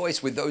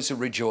 Rejoice with those who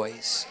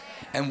rejoice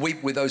and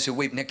weep with those who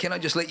weep. Now, can I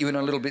just let you in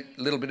a little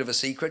bit of a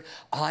secret?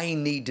 I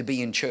need to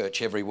be in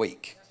church every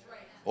week.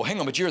 Well,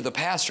 hang on, but you're the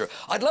pastor.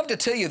 I'd love to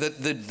tell you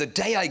that the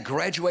day I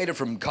graduated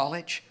from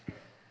college,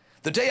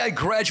 the day I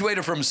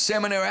graduated from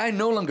seminary, I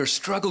no longer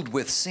struggled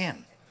with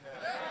sin.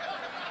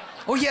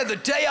 Oh yeah, the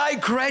day I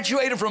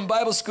graduated from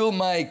Bible school,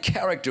 my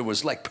character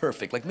was like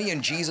perfect. Like me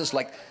and Jesus,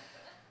 like,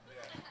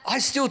 I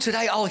still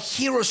today, I'll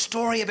hear a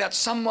story about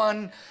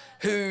someone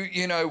who,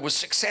 you know, was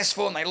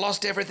successful and they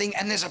lost everything,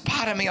 and there's a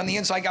part of me on the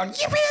inside going,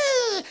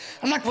 yippee!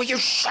 I'm like, will you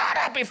shut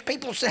up if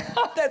people say,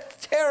 oh,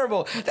 that's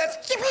terrible.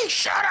 That's, yippee,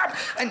 shut up!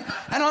 And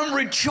I'm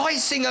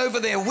rejoicing over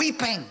their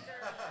weeping.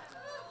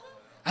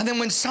 And then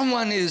when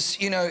someone is,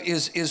 you know,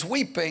 is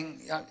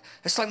weeping,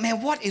 it's like,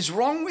 man, what is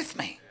wrong with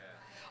me?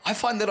 I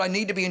find that I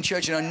need to be in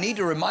church and I need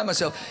to remind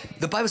myself,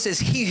 the Bible says,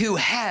 he who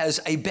has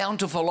a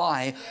bountiful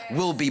eye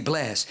will be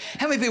blessed.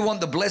 How many people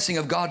want the blessing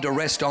of God to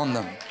rest on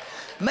them?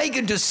 Make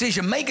a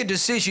decision.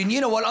 You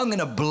know what? I'm going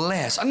to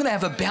bless. I'm going to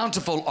have a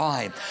bountiful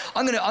eye.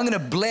 I'm going to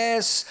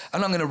bless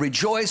and I'm going to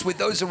rejoice with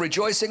those who are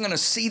rejoicing. I'm going to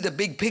see the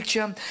big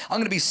picture. I'm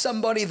going to be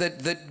somebody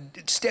that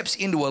steps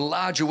into a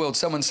larger world.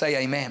 Someone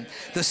say amen.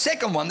 The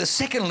second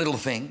little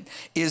thing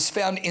is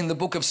found in the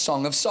book of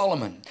Song of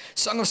Solomon.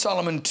 Song of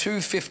Solomon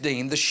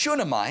 2:15. The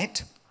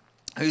Shunammite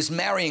who's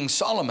marrying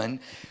Solomon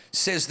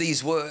says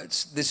these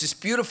words. There's this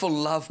beautiful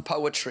love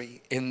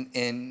poetry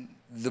in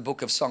the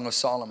book of Song of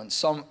Solomon.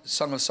 Song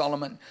of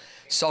Solomon.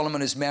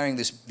 Solomon is marrying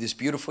this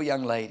beautiful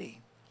young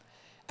lady,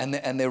 and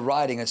they're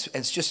writing.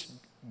 It's just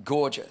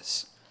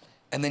gorgeous.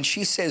 And then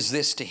she says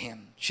this to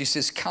him. She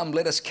says, come,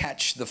 let us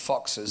catch the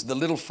foxes, the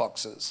little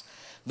foxes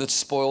that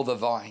spoil the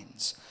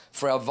vines.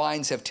 For our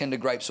vines have tender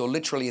grapes, or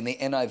literally in the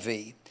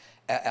NIV,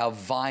 our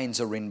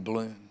vines are in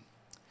bloom.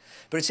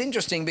 But it's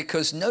interesting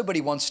because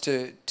nobody wants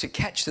to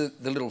catch the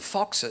little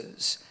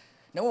foxes.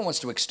 No one wants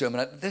to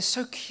exterminate. They're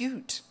so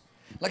cute.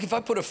 Like if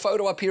I put a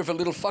photo up here of a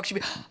little fox,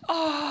 you'd be,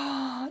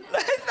 oh,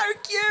 they're so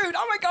cute.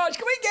 Oh my gosh,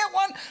 can we get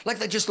one? Like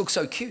they just look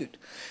so cute.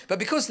 But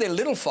because they're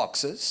little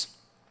foxes,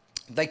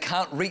 they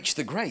can't reach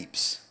the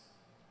grapes.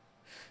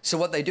 So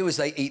what they do is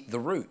they eat the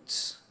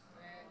roots.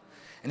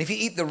 And if you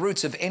eat the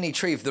roots of any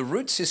tree, if the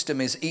root system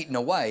is eaten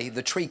away,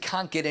 the tree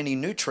can't get any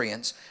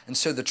nutrients, and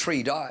so the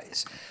tree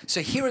dies.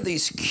 So here are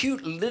these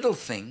cute little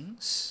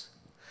things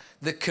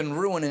that can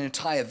ruin an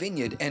entire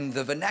vineyard. And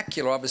the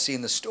vernacular, obviously,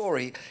 in the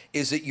story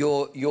is that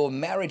your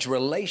marriage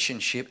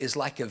relationship is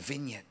like a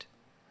vineyard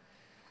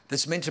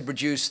that's meant to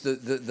produce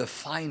the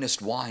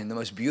finest wine, the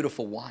most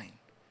beautiful wine.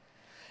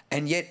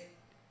 And yet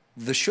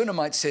the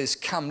Shunammite says,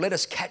 come, let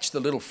us catch the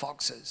little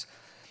foxes.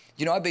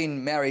 You know, I've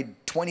been married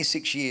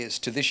 26 years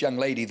to this young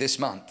lady this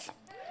month.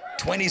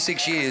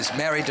 26 years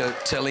married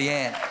to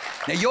Leanne.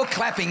 Now you're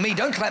clapping me,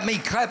 don't clap me,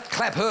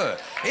 clap her.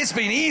 It's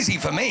been easy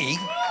for me.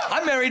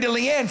 I'm married to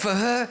Leanne. For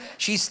her,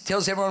 she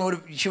tells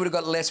everyone she would have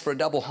got less for a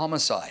double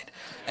homicide.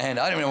 And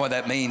I don't know what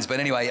that means, but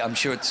anyway, I'm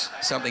sure it's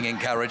something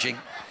encouraging.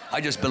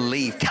 I just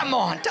believe. Come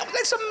on,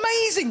 that's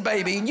amazing,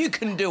 baby, and you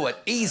can do it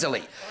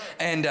easily.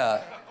 And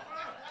that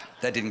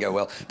didn't go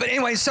well. But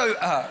anyway, so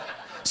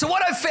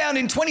what I've found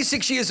in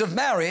 26 years of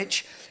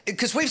marriage,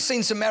 because we've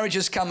seen some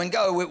marriages come and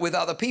go with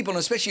other people, and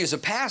especially as a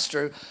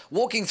pastor,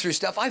 walking through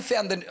stuff, I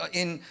found that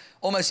in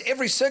almost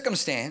every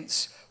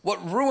circumstance,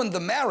 what ruined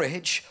the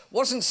marriage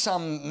wasn't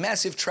some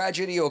massive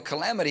tragedy or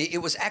calamity. It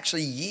was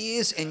actually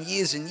years and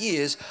years and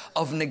years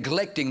of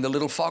neglecting the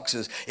little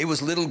foxes. It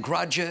was little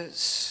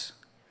grudges.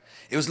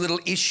 It was little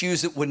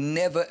issues that were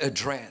never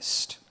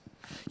addressed.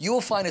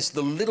 You'll find it's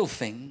the little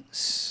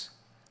things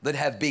that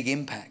have big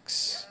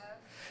impacts.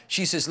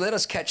 She says, let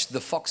us catch the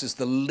foxes,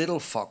 the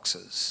little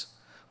foxes,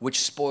 which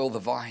spoil the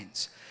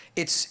vines.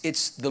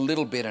 It's the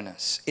little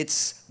bitterness.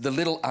 It's the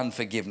little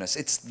unforgiveness.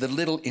 It's the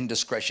little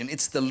indiscretion.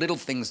 It's the little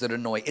things that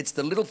annoy. It's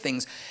the little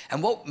things.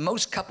 And what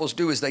most couples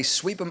do is they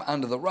sweep them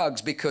under the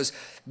rugs, because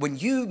when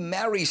you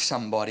marry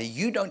somebody,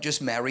 you don't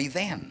just marry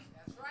them.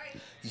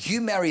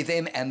 You marry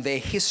them and their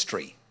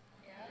history.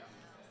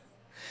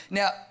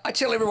 Now, I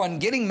tell everyone,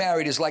 getting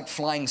married is like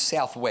flying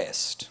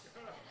Southwest.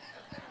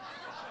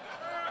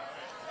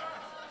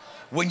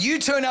 When you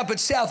turn up at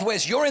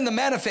Southwest, you're in the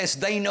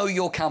manifest, they know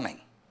you're coming.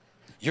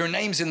 Your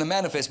name's in the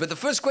manifest. But the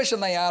first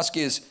question they ask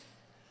is,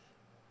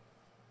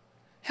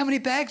 how many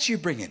bags are you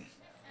bringing?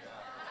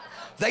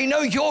 They know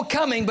you're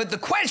coming, but the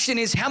question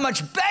is, how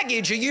much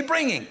baggage are you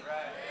bringing?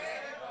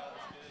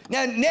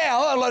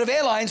 Now a lot of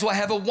airlines will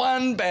have a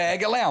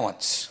 1-bag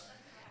allowance.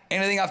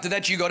 Anything after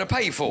that you got to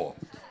pay for.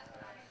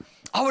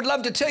 I would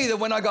love to tell you that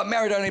when I got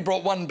married, I only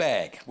brought 1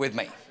 bag with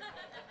me.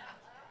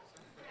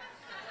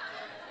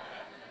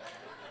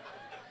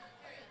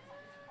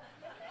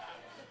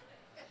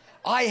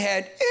 I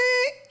had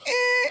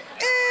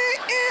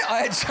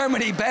so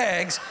many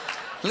bags.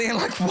 Leon,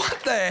 like, what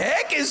the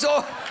heck is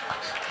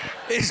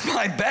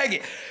my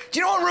bag? Do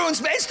you know what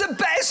ruins me?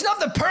 It's not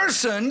the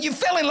person. You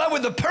fell in love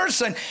with the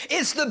person.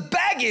 It's the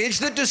baggage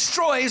that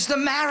destroys the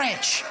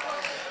marriage.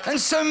 And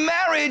so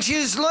marriage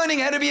is learning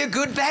how to be a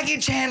good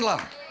baggage handler.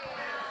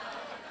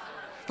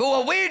 But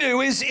what we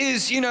do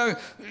is, you know,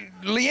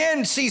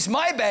 Leanne sees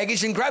my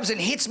baggage and grabs it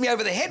and hits me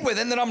over the head with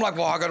it, and then I'm like,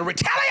 well, I've got to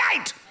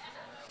retaliate.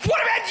 What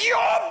about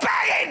your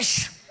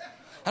baggage?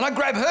 And I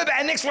grab her bag,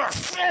 and next one,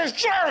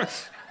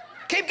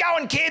 keep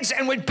going, kids,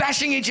 and we're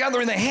bashing each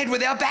other in the head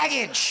with our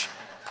baggage.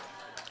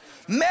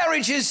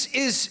 Marriage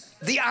is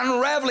the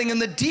unraveling and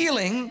the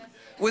dealing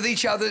with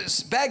each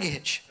other's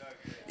baggage.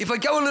 If I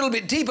go a little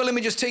bit deeper, let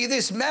me just tell you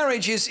this.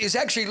 Marriage is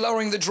actually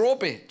lowering the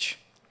drawbridge.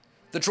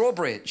 The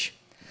drawbridge.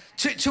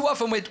 Too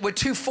often we're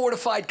too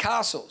fortified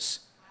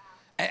castles.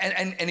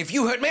 And if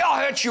you hurt me, I'll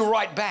hurt you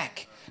right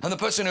back. And the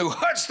person who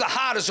hurts the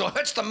hardest or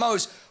hurts the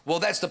most, well,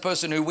 that's the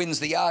person who wins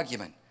the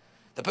argument.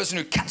 The person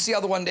who cuts the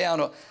other one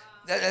down,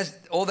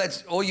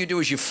 all you do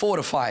is you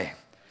fortify.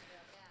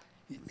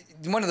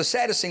 One of the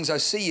saddest things I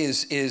see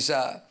is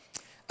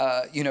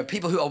you know,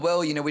 people who are,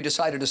 well, you know, we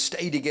decided to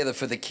stay together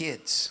for the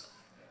kids.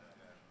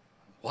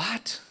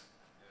 What?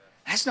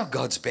 That's not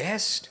God's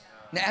best.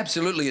 Now,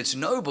 absolutely, it's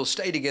noble,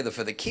 stay together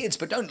for the kids,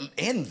 but don't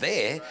end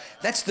there.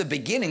 That's the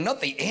beginning, not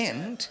the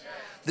end.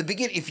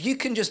 If you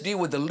can just deal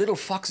with the little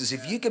foxes,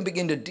 if you can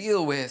begin to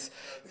deal with,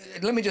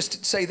 let me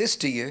just say this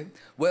to you.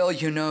 Well,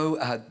 you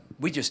know,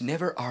 we just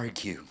never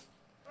argue.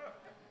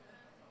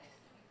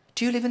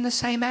 Do you live in the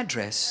same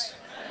address?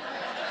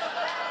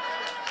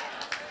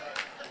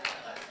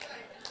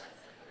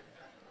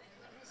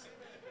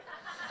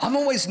 I'm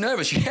always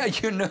nervous. Yeah,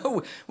 you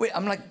know.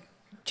 I'm like,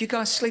 do you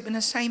guys sleep in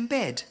the same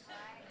bed?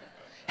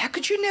 How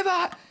could you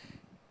never?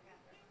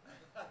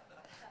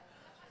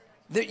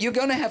 You're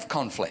going to have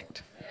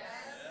conflict.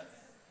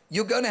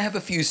 You're going to have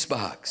a few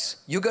sparks.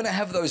 You're going to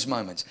have those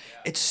moments.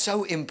 It's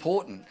so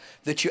important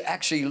that you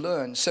actually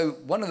learn. So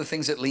one of the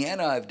things that Leanne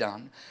and I have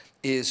done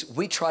is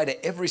we try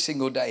to every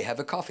single day have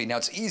a coffee. Now,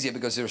 it's easier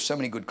because there are so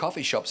many good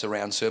coffee shops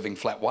around serving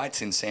flat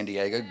whites in San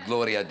Diego.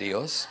 Gloria a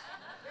Dios.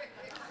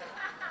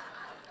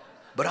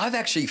 But I've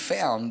actually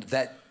found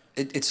that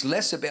it's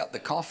less about the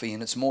coffee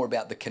and it's more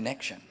about the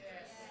connection.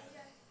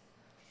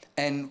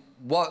 And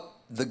what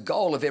the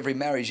goal of every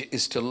marriage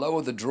is to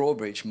lower the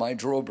drawbridge, my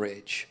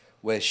drawbridge,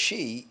 where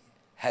she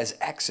has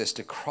access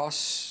to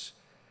cross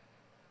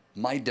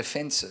my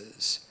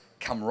defenses,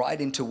 come right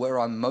into where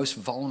I'm most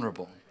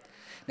vulnerable.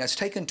 Now, it's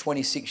taken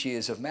 26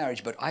 years of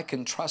marriage, but I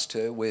can trust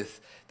her with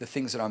the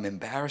things that I'm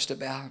embarrassed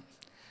about,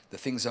 the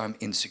things I'm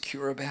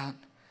insecure about,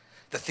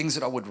 the things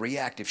that I would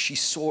react if she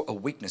saw a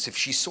weakness, if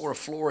she saw a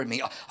flaw in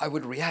me, I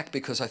would react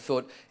because I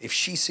thought if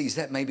she sees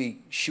that, maybe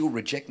she'll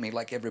reject me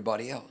like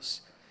everybody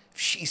else. If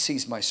she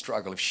sees my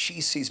struggle, if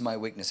she sees my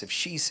weakness, if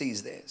she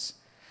sees this.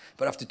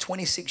 But after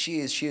 26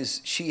 years,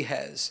 she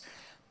has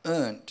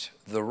earned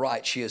the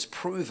right. She has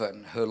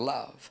proven her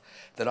love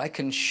that I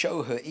can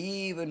show her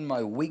even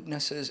my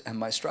weaknesses and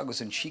my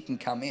struggles, and she can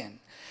come in.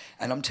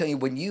 And I'm telling you,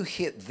 when you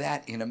hit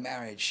that in a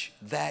marriage,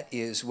 that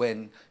is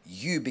when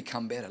you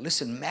become better.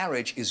 Listen,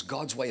 marriage is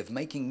God's way of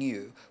making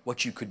you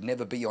what you could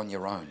never be on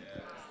your own.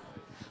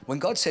 When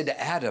God said to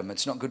Adam,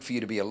 it's not good for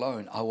you to be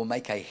alone, I will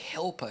make a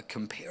helper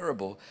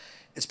comparable,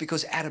 it's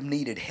because Adam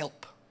needed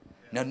help.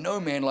 Now, no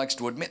man likes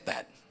to admit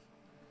that.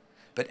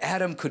 But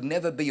Adam could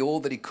never be all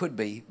that he could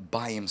be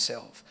by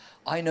himself.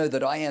 I know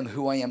that I am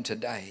who I am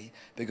today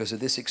because of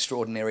this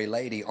extraordinary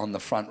lady on the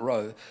front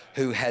row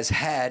who has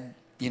had,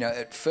 you know,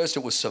 at first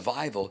it was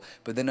survival,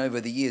 but then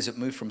over the years it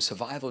moved from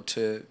survival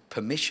to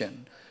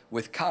permission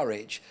with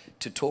courage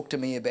to talk to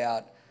me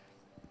about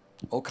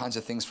all kinds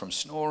of things, from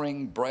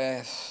snoring,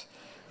 breath,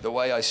 the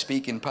way I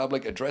speak in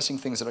public, addressing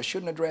things that I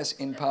shouldn't address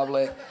in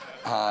public,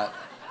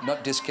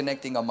 not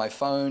disconnecting on my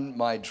phone,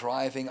 my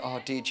driving.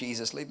 Oh, dear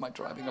Jesus, leave my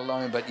driving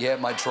alone. But yeah,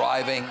 my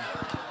driving.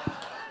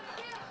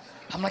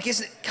 I'm like,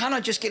 can't I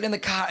just get in the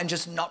car and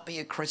just not be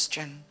a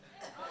Christian?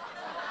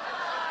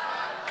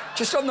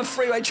 Just on the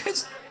freeway,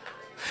 it's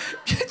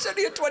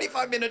only a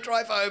 25-minute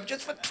drive home,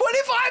 just for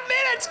 25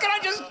 minutes, can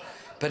I just?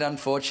 But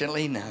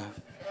unfortunately, no.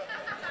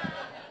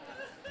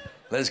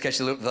 Let us catch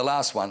the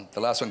last one,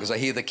 because I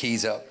hear the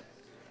keys up.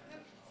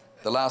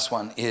 The last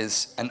one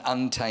is an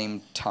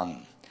untamed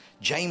tongue.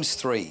 James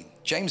 3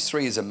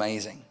 is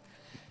amazing.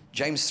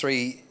 James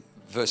 3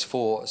 verse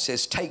 4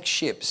 says, take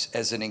ships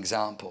as an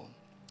example.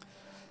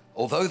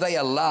 Although they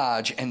are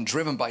large and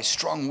driven by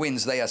strong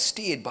winds, they are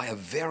steered by a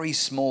very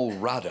small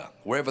rudder,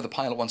 wherever the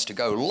pilot wants to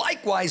go.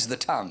 Likewise, the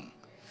tongue.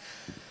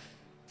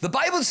 The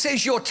Bible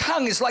says your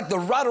tongue is like the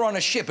rudder on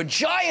a ship. A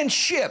giant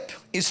ship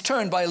is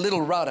turned by a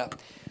little rudder.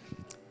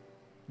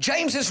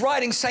 James is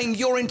writing saying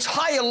your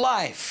entire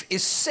life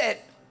is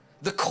set,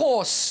 the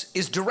course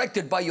is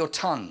directed by your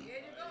tongue.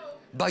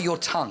 By your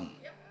tongue.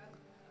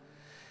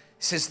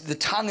 He says the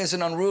tongue is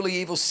an unruly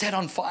evil set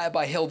on fire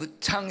by hell. The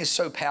tongue is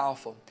so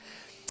powerful.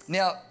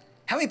 Now,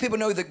 how many people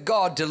know that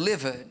God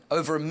delivered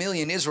over 1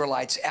 million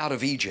Israelites out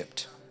of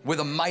Egypt with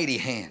a mighty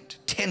hand?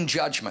 10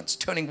 judgments,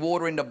 turning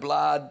water into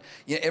blood,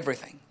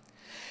 everything.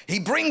 He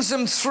brings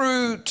them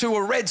through to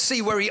a Red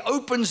Sea where he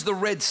opens the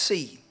Red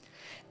Sea.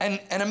 And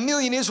 1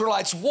 million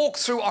Israelites walk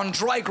through on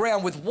dry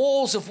ground with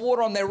walls of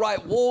water on their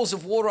right, walls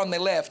of water on their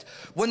left.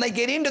 When they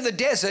get into the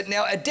desert,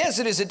 now a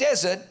desert is a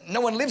desert.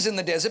 No one lives in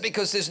the desert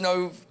because there's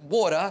no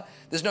water,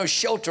 there's no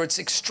shelter. It's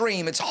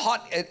extreme. It's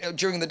hot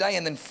during the day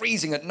and then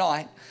freezing at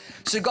night.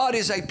 So God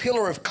is a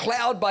pillar of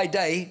cloud by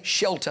day,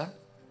 shelter.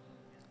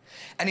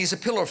 And he's a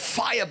pillar of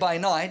fire by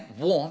night,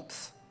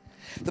 warmth.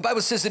 The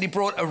Bible says that he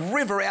brought a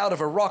river out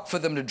of a rock for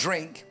them to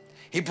drink.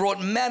 He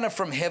brought manna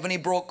from heaven. He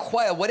brought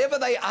quail. Whatever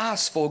they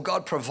asked for,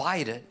 God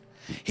provided.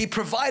 He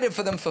provided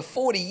for them for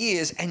 40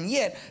 years, and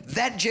yet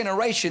that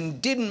generation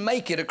didn't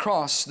make it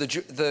across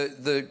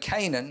the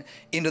Canaan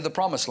into the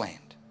promised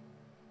land.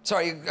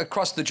 Sorry,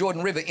 across the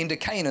Jordan River into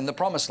Canaan, the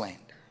promised land.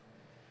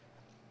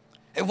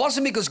 It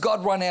wasn't because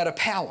God ran out of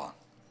power.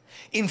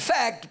 In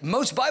fact,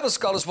 most Bible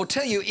scholars will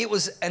tell you it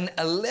was an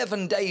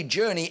 11-day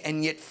journey,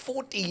 and yet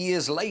 40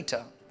 years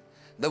later,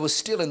 they were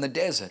still in the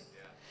desert.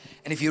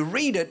 And if you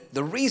read it,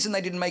 the reason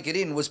they didn't make it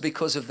in was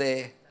because of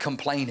their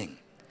complaining.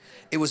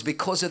 It was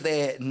because of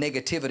their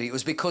negativity. It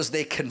was because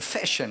their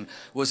confession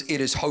was,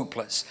 it is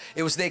hopeless.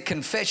 It was their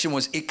confession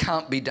was, it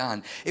can't be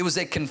done. It was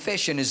their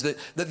confession is that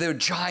there are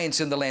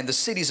giants in the land. The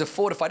cities are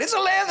fortified. It's a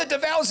land that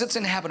devours its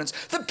inhabitants.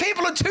 The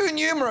people are too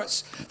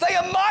numerous. They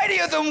are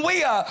mightier than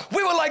we are.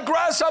 We were like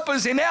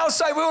grasshoppers in our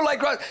sight. We were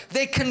like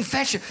their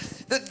confession.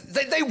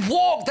 They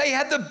walked. They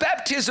had the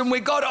baptism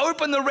where God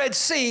opened the Red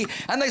Sea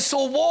and they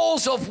saw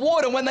walls of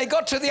water. When they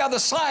got to the other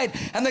side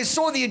and they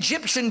saw the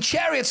Egyptian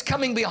chariots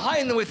coming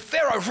behind them with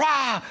Pharaoh,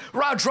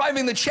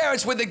 driving the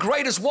chariots with the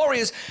greatest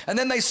warriors. And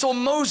then they saw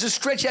Moses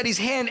stretch out his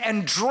hand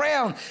and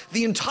drown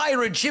the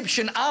entire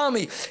Egyptian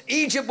army.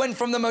 Egypt went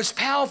from the most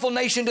powerful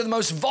nation to the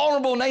most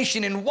vulnerable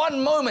nation in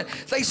one moment.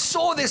 They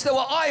saw this. They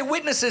were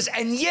eyewitnesses,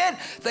 and yet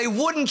they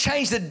wouldn't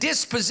change the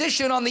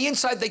disposition on the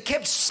inside. They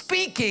kept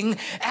speaking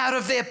out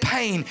of their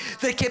pain.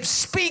 They kept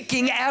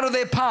speaking out of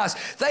their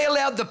past. They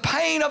allowed the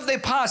pain of their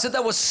past, that they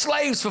were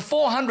slaves for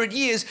 400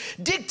 years,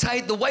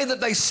 dictate the way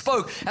that they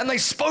spoke. And they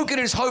spoke it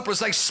as hopeless.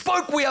 They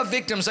spoke, we are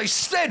victims. They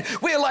said,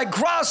 we're like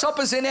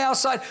grasshoppers in our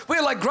sight.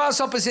 We're like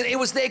grasshoppers in. It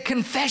was their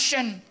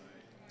confession.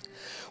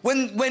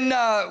 When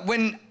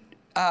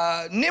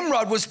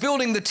Nimrod was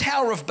building the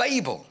Tower of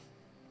Babel,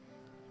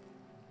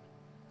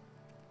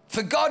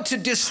 for God to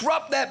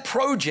disrupt that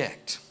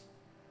project,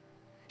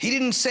 he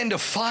didn't send a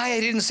fire,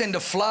 he didn't send a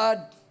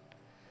flood.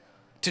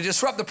 To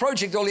disrupt the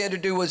project, all he had to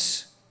do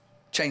was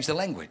change the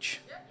language.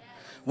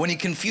 When he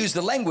confused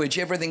the language,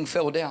 everything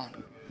fell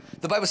down.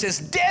 The Bible says,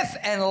 death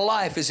and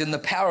life is in the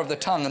power of the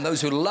tongue, and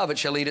those who love it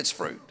shall eat its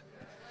fruit.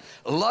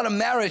 A lot of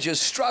marriages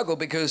struggle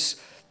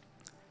because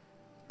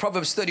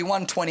Proverbs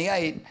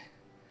 31:28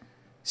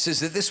 says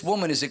that this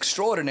woman is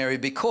extraordinary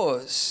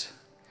because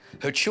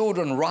her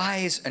children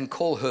rise and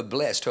call her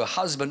blessed. Her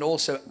husband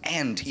also,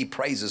 and he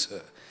praises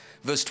her.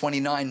 Verse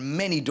 29,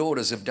 many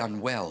daughters have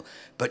done well,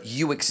 but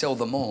you excel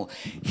them all.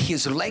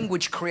 His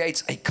language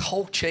creates a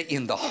culture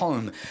in the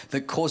home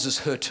that causes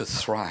her to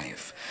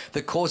thrive,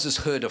 that causes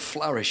her to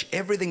flourish.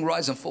 Everything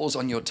rises and falls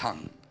on your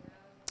tongue.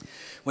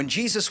 When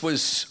Jesus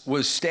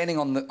was standing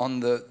on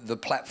the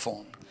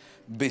platform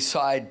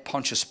beside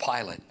Pontius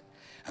Pilate,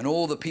 and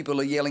all the people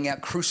are yelling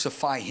out,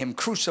 crucify him,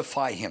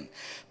 crucify him.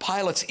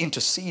 Pilate's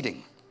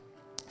interceding,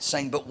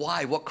 saying, but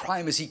why? What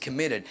crime has he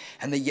committed?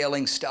 And they're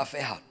yelling stuff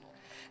out.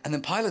 And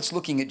then Pilate's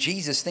looking at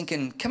Jesus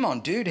thinking, come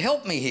on, dude,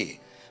 help me here.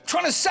 I'm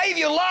trying to save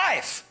your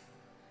life.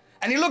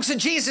 And he looks at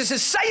Jesus and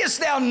says, sayest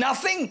thou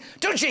nothing?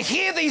 Don't you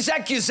hear these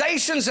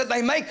accusations that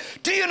they make?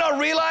 Do you not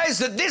realize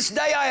that this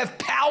day I have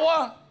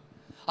power?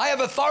 I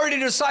have authority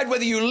to decide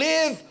whether you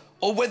live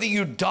or whether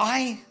you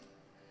die.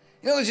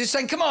 You know, he's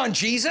saying, come on,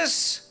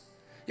 Jesus.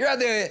 You're out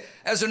there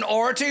as an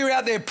orator. You're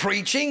out there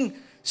preaching.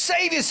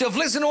 Save yourself.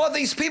 Listen to what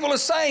these people are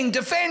saying.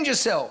 Defend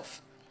yourself.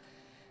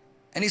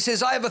 And he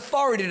says, I have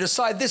authority to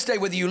decide this day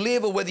whether you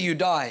live or whether you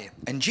die.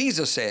 And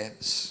Jesus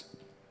says,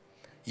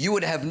 you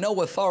would have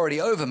no authority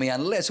over me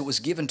unless it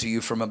was given to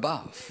you from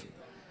above.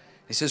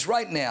 He says,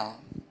 right now,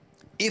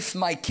 if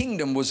my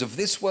kingdom was of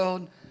this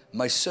world,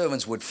 my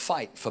servants would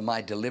fight for my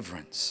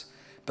deliverance.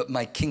 But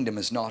my kingdom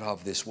is not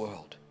of this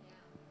world.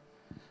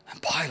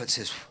 And Pilate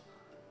says,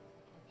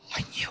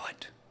 I knew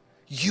it.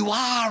 You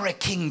are a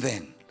king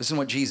then. Listen to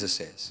what Jesus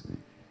says.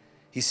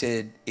 He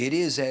said, it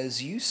is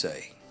as you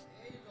say.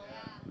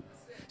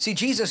 See,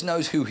 Jesus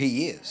knows who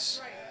he is,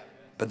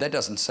 but that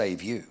doesn't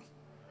save you.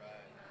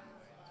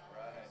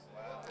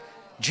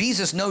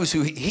 Jesus knows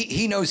who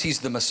he knows he's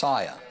the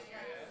Messiah.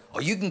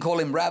 Or you can call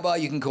him rabbi,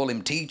 you can call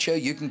him teacher,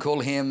 you can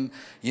call him,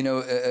 you know,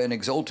 an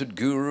exalted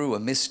guru,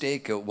 a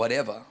mystic, or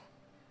whatever.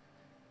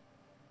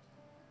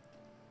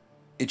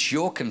 It's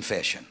your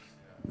confession.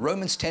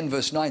 Romans 10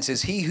 verse 9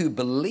 says, he who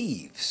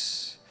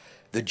believes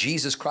that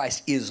Jesus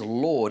Christ is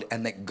Lord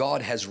and that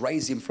God has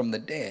raised him from the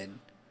dead,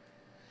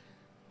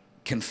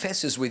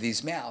 confesses with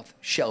his mouth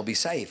shall be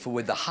saved. For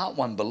with the heart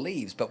one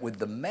believes, but with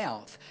the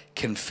mouth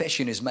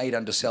confession is made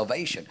unto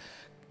salvation.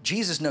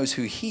 Jesus knows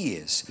who he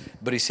is,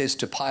 but he says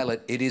to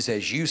Pilate, it is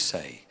as you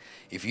say.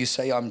 If you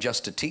say I'm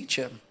just a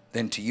teacher,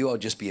 then to you I'll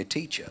just be a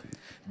teacher.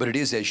 But it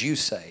is as you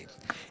say.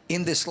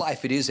 In this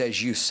life, it is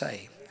as you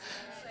say.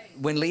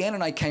 When Leanne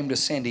and I came to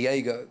San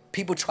Diego,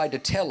 people tried to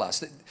tell us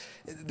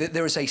that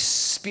there is a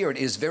spirit,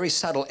 it is very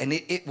subtle, and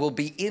it will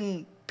be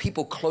in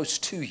people close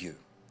to you.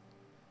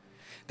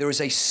 There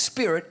is a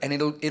spirit, and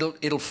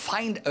it'll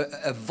find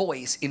a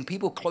voice in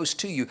people close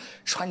to you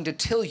trying to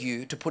tell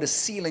you to put a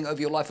ceiling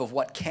over your life of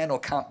what can or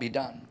can't be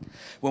done.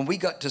 When we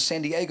got to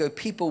San Diego,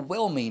 people,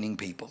 well-meaning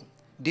people,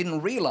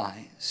 didn't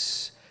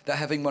realize they're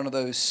having one of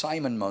those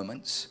Simon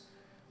moments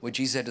where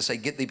Jesus had to say,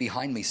 get thee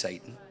behind me,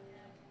 Satan.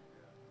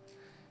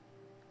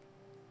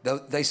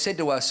 They said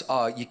to us,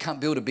 oh, you can't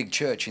build a big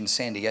church in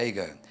San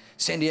Diego.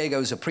 San Diego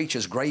is a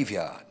preacher's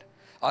graveyard.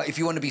 If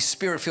you want to be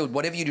spirit-filled,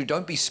 whatever you do,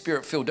 don't be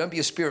spirit-filled. Don't be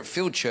a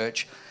spirit-filled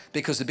church,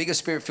 because the biggest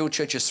spirit-filled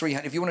church is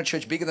 300. If you want a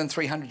church bigger than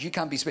 300, you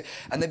can't be spirit.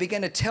 And they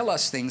began to tell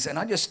us things, and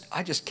I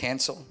just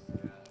cancel.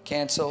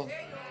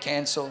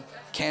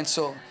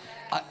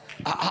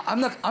 I'm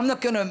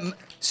not going to.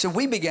 So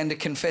we began to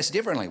confess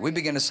differently. We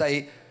began to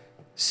say,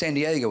 San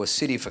Diego, a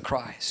city for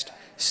Christ.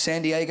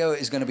 San Diego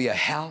is going to be a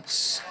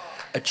house,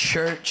 a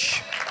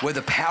church where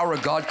the power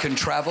of God can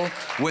travel,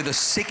 where the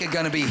sick are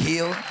going to be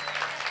healed,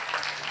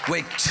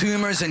 where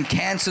tumors and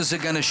cancers are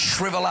going to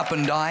shrivel up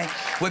and die,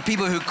 where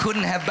people who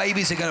couldn't have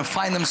babies are going to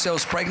find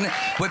themselves pregnant,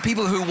 where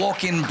people who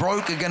walk in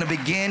broke are going to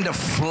begin to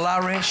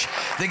flourish,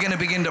 they're going to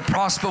begin to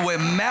prosper, where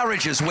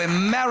marriages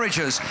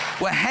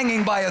were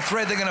hanging by a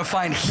thread, they're going to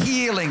find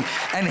healing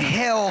and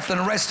health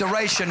and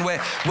restoration,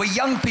 where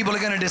young people are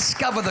going to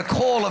discover the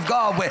call of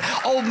God, where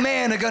old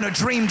men are going to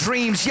dream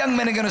dreams, young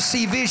men are going to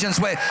see visions,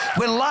 where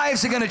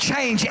lives are going to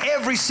change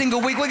every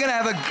single week. We're going to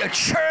have a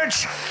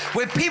church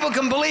where people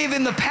can believe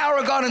in the power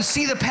of God and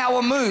see the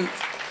power move.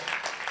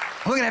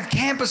 We're going to have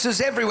campuses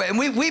everywhere. And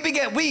we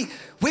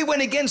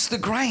went against the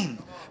grain.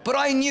 But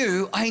I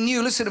knew,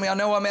 listen to me, I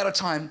know I'm out of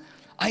time.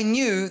 I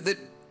knew that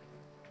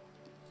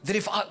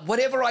if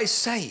whatever I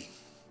say,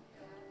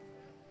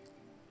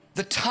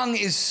 the tongue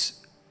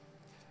is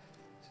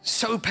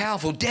so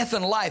powerful. Death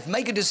and life.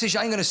 Make a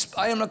decision.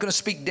 I am not going to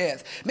speak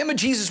death. Remember,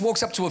 Jesus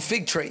walks up to a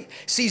fig tree,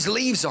 sees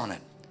leaves on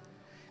it.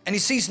 And he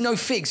sees no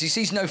figs, he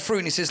sees no fruit,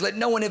 and he says, let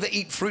no one ever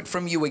eat fruit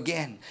from you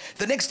again.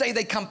 The next day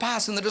they come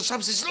past, and the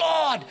disciples says,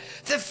 Lord,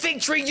 the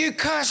fig tree you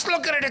cursed,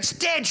 look at it, it's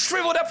dead,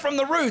 shriveled up from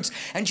the roots.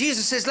 And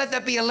Jesus says, let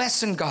that be a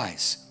lesson,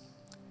 guys.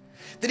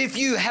 That if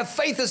you have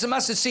faith as a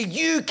mustard seed,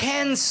 you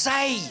can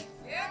say.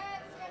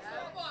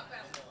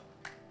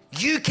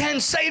 You can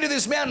say to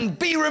this mountain,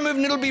 be removed,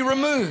 and it'll be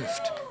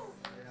removed.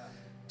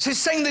 So it's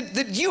saying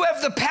that you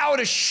have the power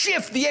to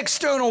shift the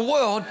external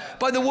world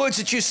by the words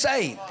that you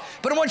say.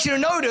 But I want you to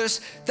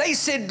notice, they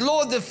said,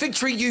 Lord, the fig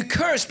tree you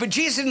cursed, but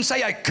Jesus didn't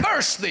say, I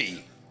curse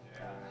thee.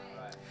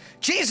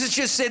 Jesus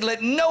just said,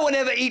 let no one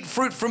ever eat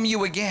fruit from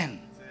you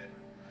again.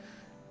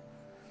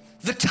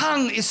 The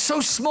tongue is so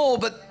small,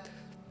 but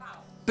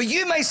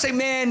you may say,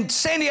 man,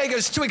 San Diego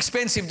is too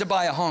expensive to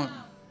buy a home.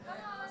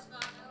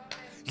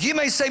 You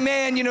may say,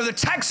 man, you know, the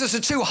taxes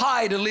are too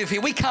high to live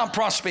here. We can't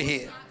prosper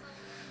here.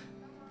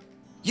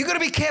 You got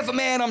to be careful,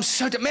 man.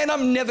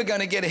 I'm never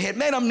going to get ahead.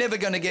 Man, I'm never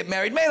going to get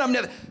married. Man, I'm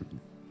never.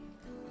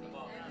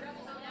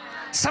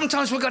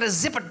 Sometimes we've got to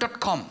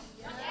zipper.com.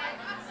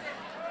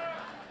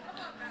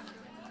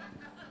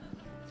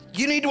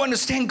 You need to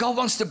understand God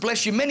wants to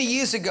bless you. Many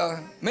years ago,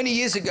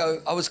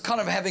 I was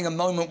kind of having a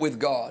moment with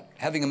God,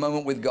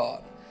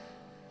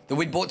 that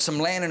we'd bought some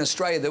land in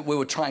Australia that we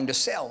were trying to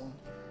sell,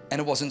 and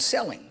it wasn't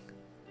selling.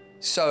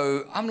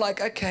 So I'm like,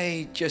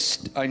 okay,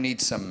 I need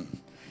some.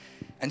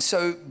 And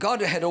so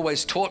God had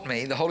always taught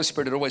me, the Holy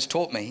Spirit had always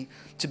taught me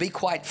to be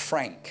quite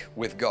frank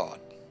with God.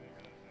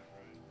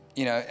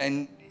 You know,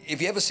 and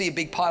if you ever see a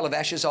big pile of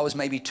ashes, I was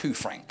maybe too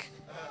frank.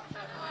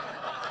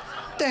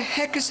 The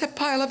heck is that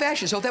pile of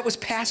ashes? Oh, that was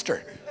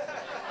pastor.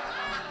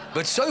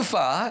 But so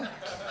far,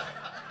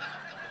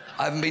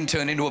 I haven't been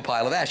turned into a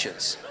pile of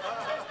ashes.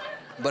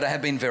 But I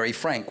have been very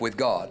frank with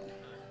God.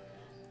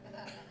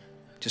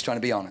 Just trying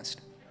to be honest.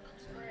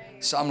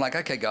 So I'm like,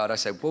 okay, God, I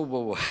say,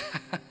 whoa.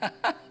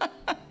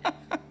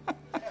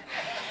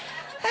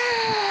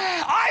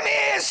 I'm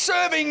here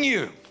serving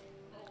you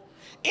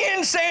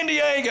in San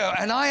Diego,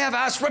 and I have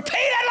asked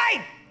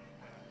repeatedly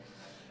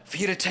for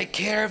you to take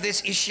care of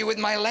this issue with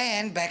my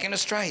land back in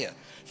Australia.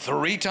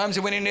 3 times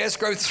it went into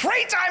escrow,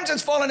 3 times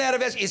it's fallen out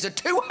of escrow. Is it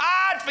too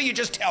hard for you?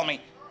 Just tell me.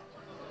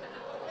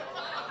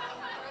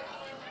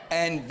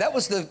 And that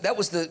was the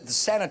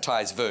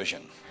sanitized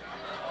version.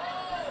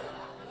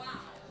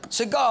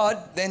 So God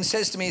then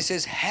says to me, he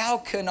says, how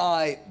can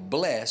I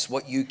bless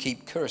what you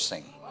keep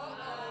cursing?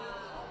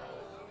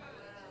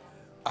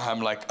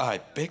 I'm like, I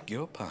beg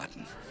your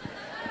pardon.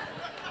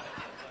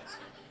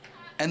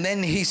 And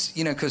then he's,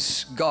 you know,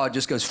 because God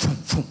just goes,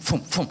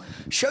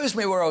 shows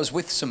me where I was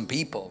with some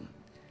people.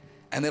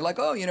 And they're like,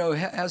 oh, you know,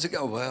 how's it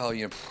go? Well,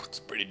 you know, it's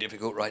pretty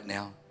difficult right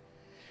now.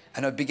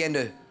 And I began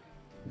to,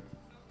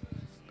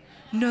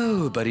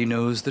 nobody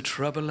knows the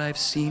trouble I've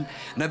seen.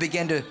 And I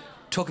began to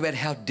talk about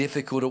how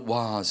difficult it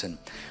was, and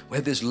we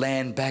had this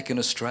land back in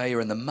Australia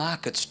and the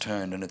market's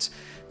turned, and it's,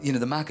 you know,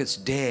 the market's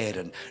dead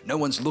and no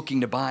one's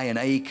looking to buy an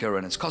acre,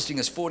 and it's costing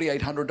us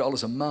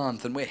 $4,800 a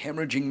month, and we're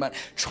hemorrhaging money,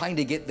 trying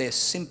to get their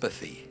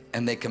sympathy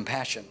and their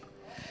compassion.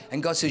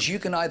 And God says, you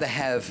can either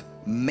have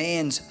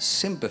man's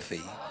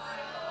sympathy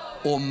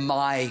or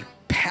my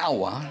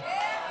power,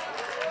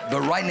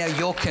 but right now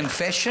your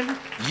confession,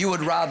 you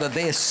would rather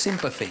their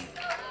sympathy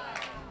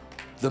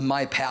than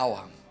my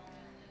power.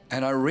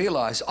 And I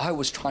realized I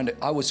was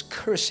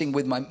cursing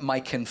with my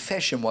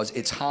confession was,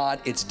 it's hard,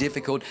 it's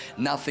difficult,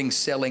 nothing's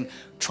selling,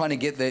 trying to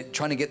get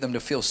them to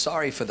feel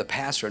sorry for the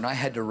pastor, and I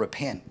had to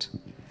repent.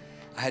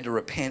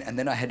 And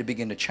then I had to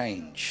begin to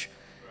change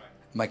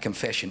my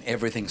confession.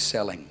 Everything's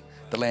selling.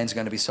 The land's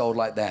going to be sold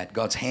like that.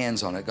 God's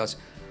hands on it.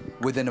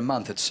 Within a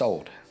month it's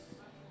sold.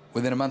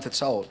 Within a month it's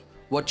sold.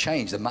 What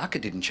changed? The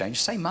market didn't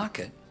change. Same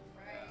market.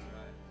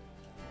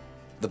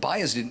 The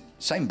buyers didn't,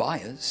 same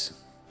buyers.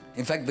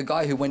 In fact, the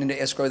guy who went into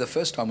escrow the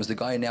first time was the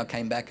guy who now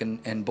came back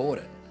and bought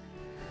it.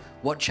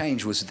 What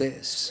changed was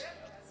this.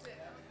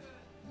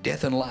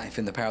 Death and life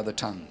in the power of the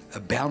tongue.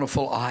 A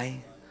bountiful eye,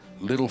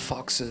 little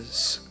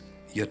foxes,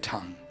 your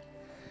tongue.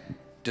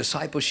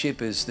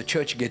 Discipleship is the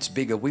church gets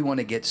bigger. We want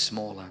to get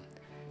smaller.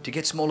 To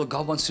get smaller,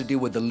 God wants to deal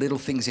with the little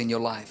things in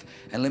your life.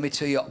 And let me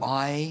tell you,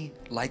 I,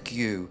 like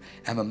you,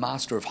 am a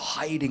master of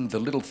hiding the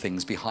little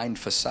things behind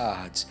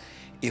facades.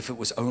 If it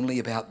was only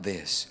about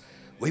this.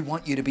 We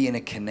want you to be in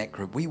a connect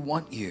group. We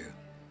want you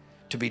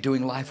to be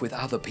doing life with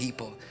other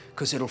people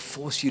because it'll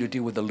force you to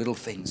deal with the little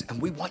things.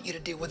 And we want you to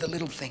deal with the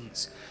little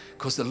things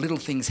because the little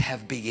things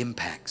have big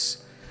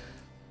impacts.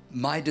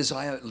 My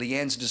desire,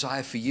 Leanne's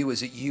desire for you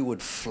is that you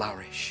would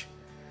flourish.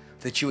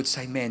 That you would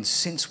say, man,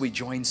 since we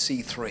joined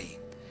C3,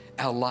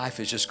 our life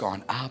has just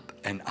gone up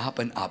and up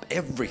and up.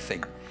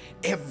 Everything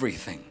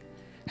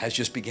has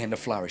just begun to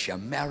flourish. Our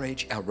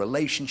marriage, our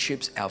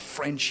relationships, our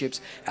friendships,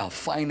 our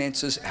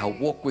finances, our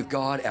walk with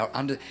God,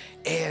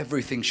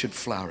 everything should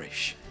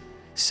flourish.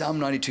 Psalm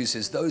 92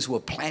 says, those who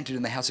are planted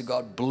in the house of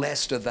God,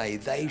 blessed are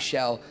they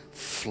shall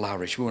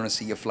flourish. We want to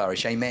see you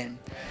flourish. Amen.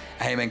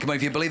 Amen. Come on,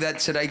 if you believe that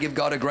today, give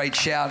God a great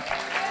shout.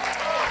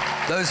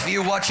 Those of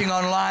you watching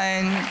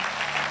online,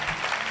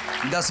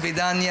 Das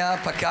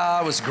Vidanya,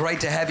 Paka, it was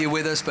great to have you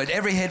with us, but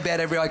every head bowed,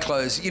 every eye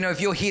closed. You know,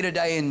 if you're here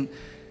today and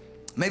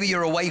maybe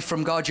you're away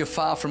from God, you're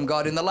far from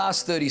God. In the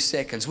last 30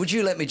 seconds, would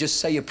you let me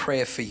just say a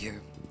prayer for you?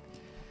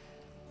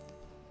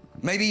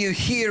 Maybe you're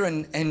here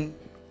and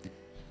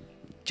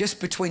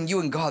just between you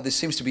and God, there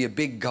seems to be a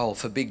big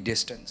gulf, a big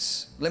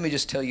distance. Let me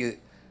just tell you,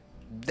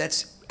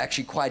 that's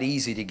actually quite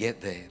easy to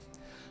get there.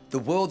 The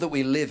world that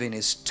we live in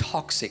is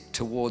toxic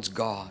towards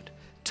God,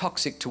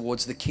 toxic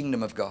towards the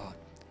kingdom of God.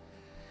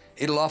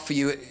 It'll offer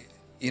you,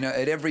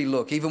 at every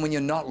look, even when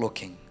you're not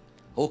looking,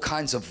 all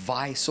kinds of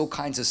vice, all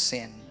kinds of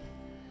sin,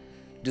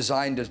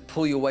 designed to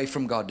pull you away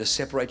from God, to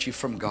separate you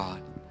from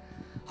God.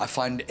 I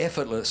find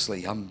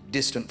effortlessly I'm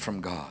distant from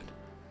God.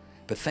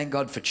 But thank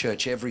God for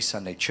church every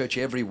Sunday, church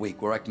every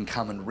week, where I can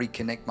come and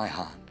reconnect my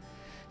heart.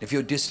 If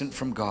you're distant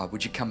from God,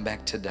 would you come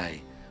back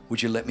today?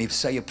 Would you let me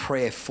say a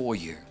prayer for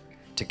you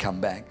to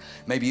come back?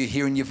 Maybe you're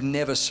here and you've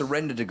never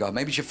surrendered to God.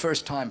 Maybe it's your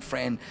first time,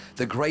 friend.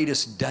 The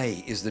greatest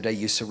day is the day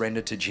you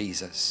surrender to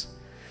Jesus.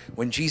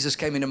 When Jesus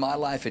came into my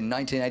life in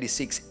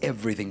 1986,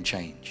 everything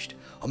changed.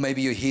 Or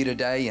maybe you're here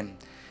today and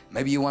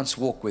maybe you once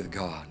walked with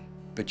God,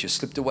 but you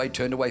slipped away,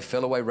 turned away,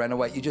 fell away, ran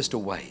away. You're just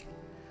away.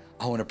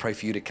 I want to pray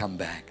for you to come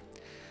back.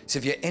 So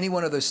if you're any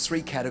one of those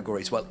three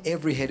categories, well,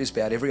 every head is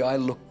bowed, every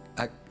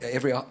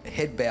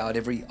head bowed,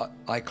 every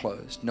eye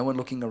closed, no one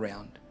looking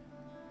around.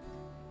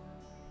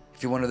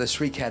 If you're one of those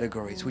three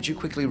categories, would you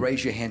quickly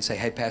raise your hand and say,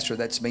 hey, Pastor,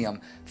 that's me.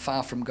 I'm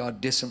far from God,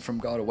 distant from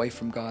God, away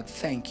from God.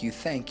 Thank you,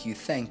 thank you,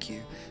 thank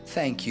you,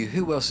 thank you.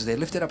 Who else is there?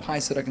 Lift it up high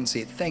so that I can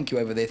see it. Thank you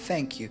over there.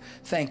 Thank you,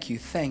 thank you,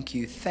 thank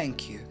you,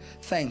 thank you,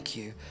 thank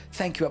you.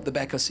 Thank you up the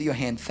back. I see your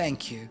hand.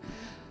 Thank you.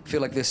 I feel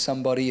like there's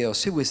somebody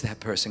else. Who is that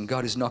person?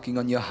 God is knocking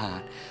on your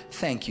heart.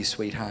 Thank you,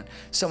 sweetheart.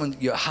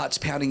 Your heart's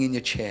pounding in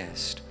your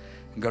chest.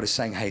 And God is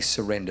saying, hey,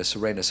 surrender,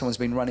 surrender. Someone's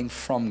been running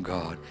from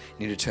God.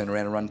 You need to turn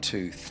around and run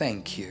too.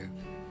 Thank you.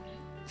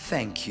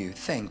 Thank you,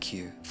 thank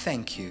you,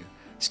 thank you.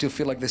 Still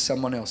feel like there's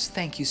someone else.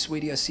 Thank you,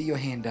 sweetie. I see your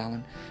hand,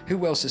 darling.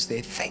 Who else is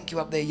there? Thank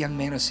you up there, young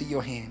man. I see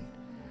your hand.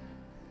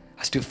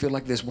 I still feel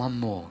like there's one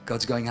more.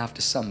 God's going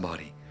after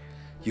somebody.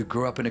 You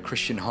grew up in a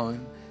Christian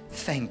home.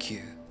 Thank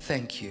you,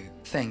 thank you,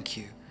 thank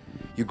you.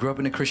 You grew up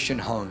in a Christian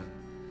home.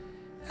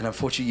 And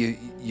unfortunately,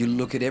 you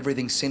look at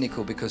everything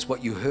cynical because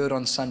what you heard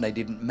on Sunday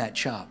didn't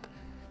match up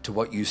to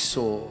what you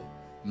saw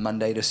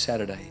Monday to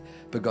Saturday.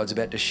 But God's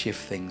about to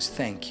shift things.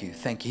 Thank you,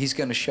 thank you. He's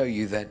going to show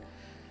you that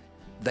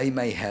they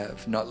may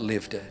have not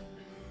lived it,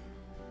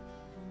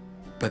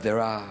 but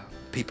there are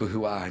people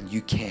who are, and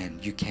you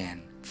can.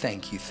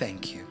 Thank you,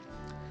 thank you.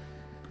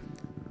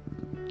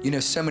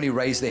 So many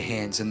raise their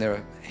hands and there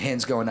are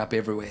hands going up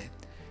everywhere.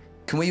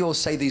 Can we all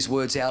say these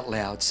words out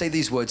loud? Say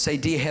these words. Say,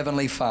 dear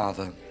Heavenly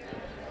Father,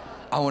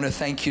 I want to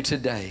thank you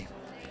today.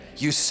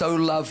 You so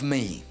love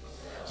me.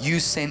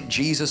 You sent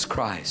Jesus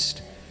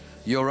Christ,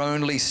 your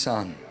only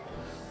Son,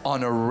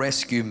 on a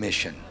rescue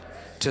mission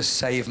to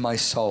save my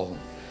soul.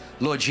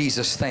 Lord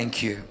Jesus,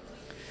 thank you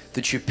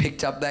that you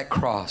picked up that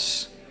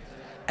cross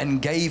and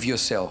gave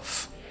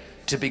yourself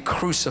to be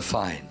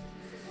crucified,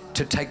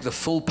 to take the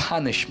full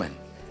punishment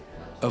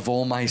of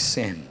all my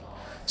sin,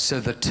 so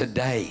that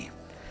today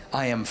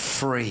I am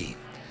free,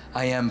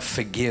 I am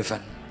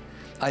forgiven.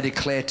 I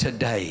declare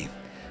today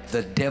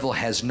the devil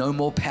has no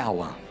more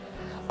power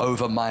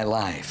over my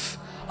life.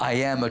 I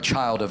am a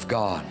child of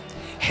God.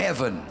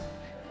 Heaven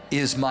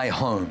is my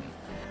home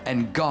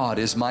and God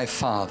is my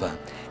Father.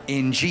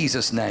 In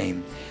Jesus'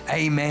 name,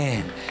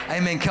 amen.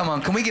 Amen. Come on,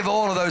 can we give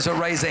all of those that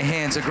raise their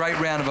hands a great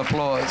round of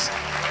applause?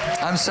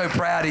 I'm so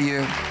proud of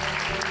you.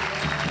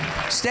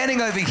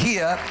 Standing over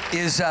here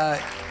is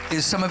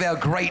some of our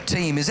great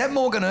team. Is that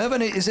Morgan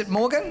Irvin? Is it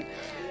Morgan?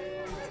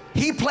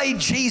 He played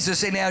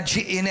Jesus in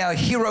our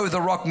Hero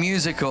the Rock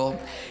musical.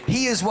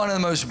 He is one of the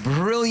most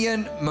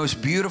brilliant,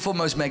 most beautiful,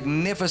 most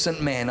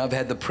magnificent men I've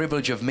had the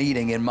privilege of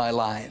meeting in my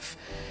life.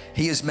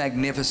 He is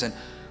magnificent.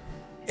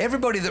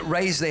 Everybody that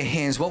raised their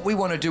hands, what we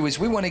want to do is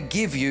we want to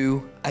give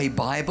you a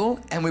Bible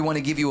and we want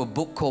to give you a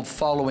book called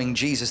Following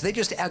Jesus. They're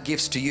just our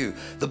gifts to you.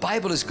 The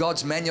Bible is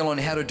God's manual on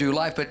how to do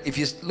life, but if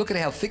you look at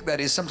how thick that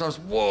is, sometimes,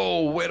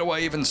 whoa, where do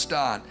I even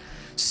start?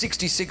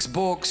 66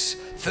 books,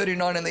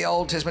 39 in the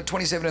Old Testament,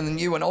 27 in the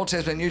New, and Old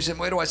Testament, New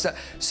Testament, where do I start?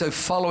 So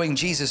Following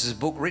Jesus is a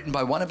book written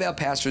by one of our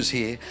pastors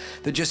here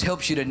that just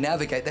helps you to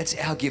navigate. That's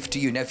our gift to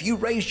you. Now, if you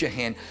raised your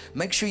hand,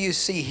 make sure you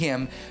see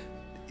him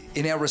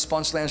in our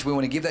response lounge. We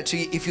want to give that to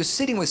you. If you're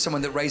sitting with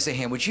someone that raised their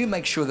hand, would you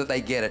make sure that they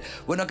get it?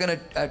 We're not going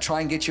to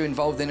try and get you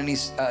involved in any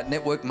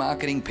network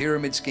marketing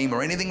pyramid scheme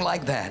or anything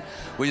like that.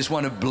 We just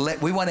want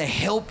to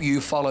help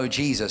you follow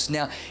Jesus.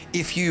 Now,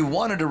 if you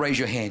wanted to raise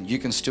your hand, you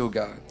can still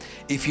go.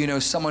 If you know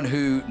someone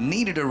who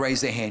needed to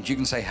raise their hand, you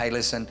can say, hey,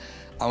 listen,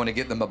 I want to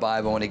get them a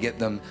Bible. I want to get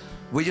them.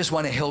 We just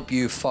want to help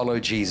you follow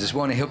Jesus. We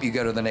want to help you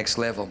go to the next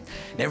level.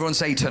 And everyone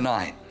say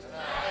tonight.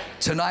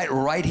 Tonight,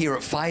 right here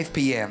at 5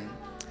 p.m.,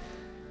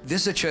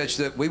 this is a church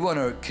that we want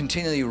to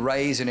continually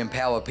raise and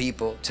empower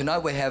people. Tonight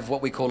we have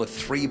what we call a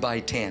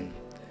 3x10.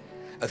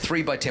 A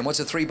 3x10. What's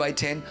a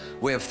 3x10?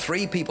 We have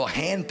 3 people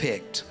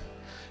handpicked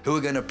who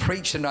are going to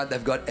preach tonight.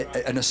 They've got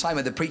an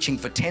assignment. They're preaching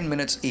for 10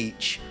 minutes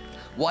each.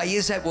 Why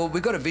is that? Well,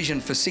 we've got a vision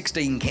for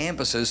 16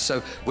 campuses,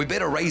 so we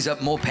better raise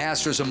up more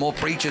pastors and more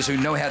preachers who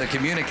know how to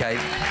communicate.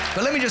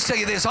 But let me just tell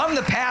you this. I'm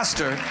the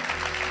pastor.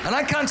 And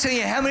I can't tell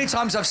you how many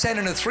times I've sat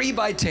in a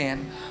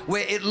 3x10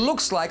 where it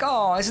looks like,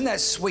 oh, isn't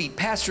that sweet?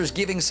 Pastor is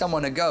giving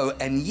someone a go.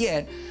 And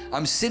yet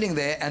I'm sitting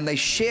there and they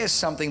share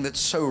something that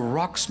so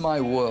rocks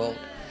my world.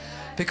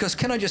 Because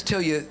can I just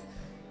tell you,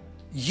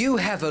 You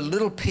have a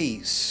little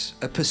piece,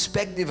 a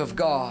perspective of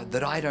God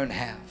that I don't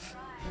have.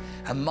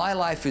 And my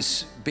life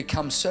has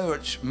become so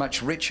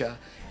much richer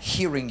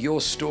hearing your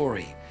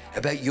story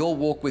about your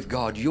walk with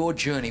God, your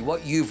journey,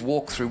 what you've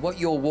walked through, what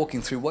you're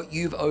walking through, what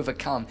you've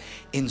overcome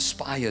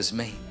inspires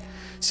me.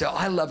 So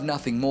I love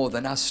nothing more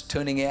than us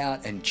turning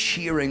out and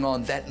cheering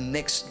on that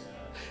next.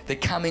 They're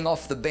coming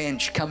off the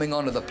bench, coming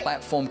onto the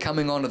platform,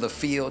 coming onto the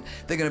field.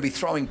 They're going to be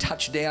throwing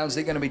touchdowns.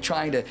 They're going to be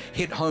trying to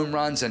hit home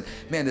runs. And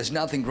man, there's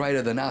nothing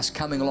greater than us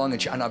coming along.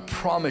 And I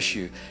promise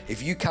you,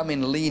 if you come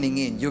in leaning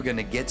in, you're going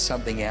to get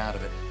something out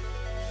of it.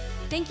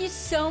 Thank you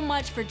so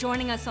much for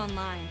joining us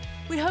online.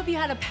 We hope you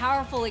had a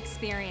powerful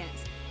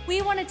experience.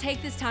 We want to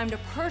take this time to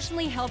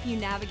personally help you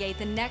navigate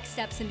the next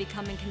steps in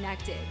becoming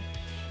connected.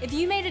 If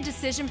you made a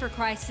decision for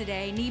Christ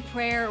today, need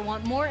prayer, or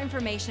want more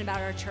information about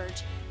our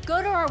church,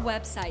 go to our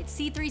website,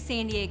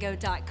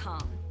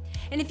 c3sandiego.com.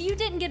 And if you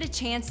didn't get a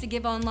chance to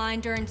give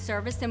online during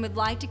service and would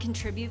like to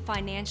contribute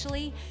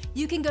financially,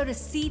 you can go to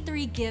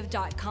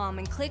c3give.com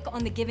and click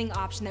on the giving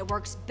option that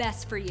works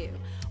best for you.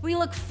 We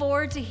look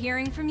forward to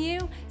hearing from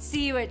you.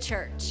 See you at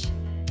church.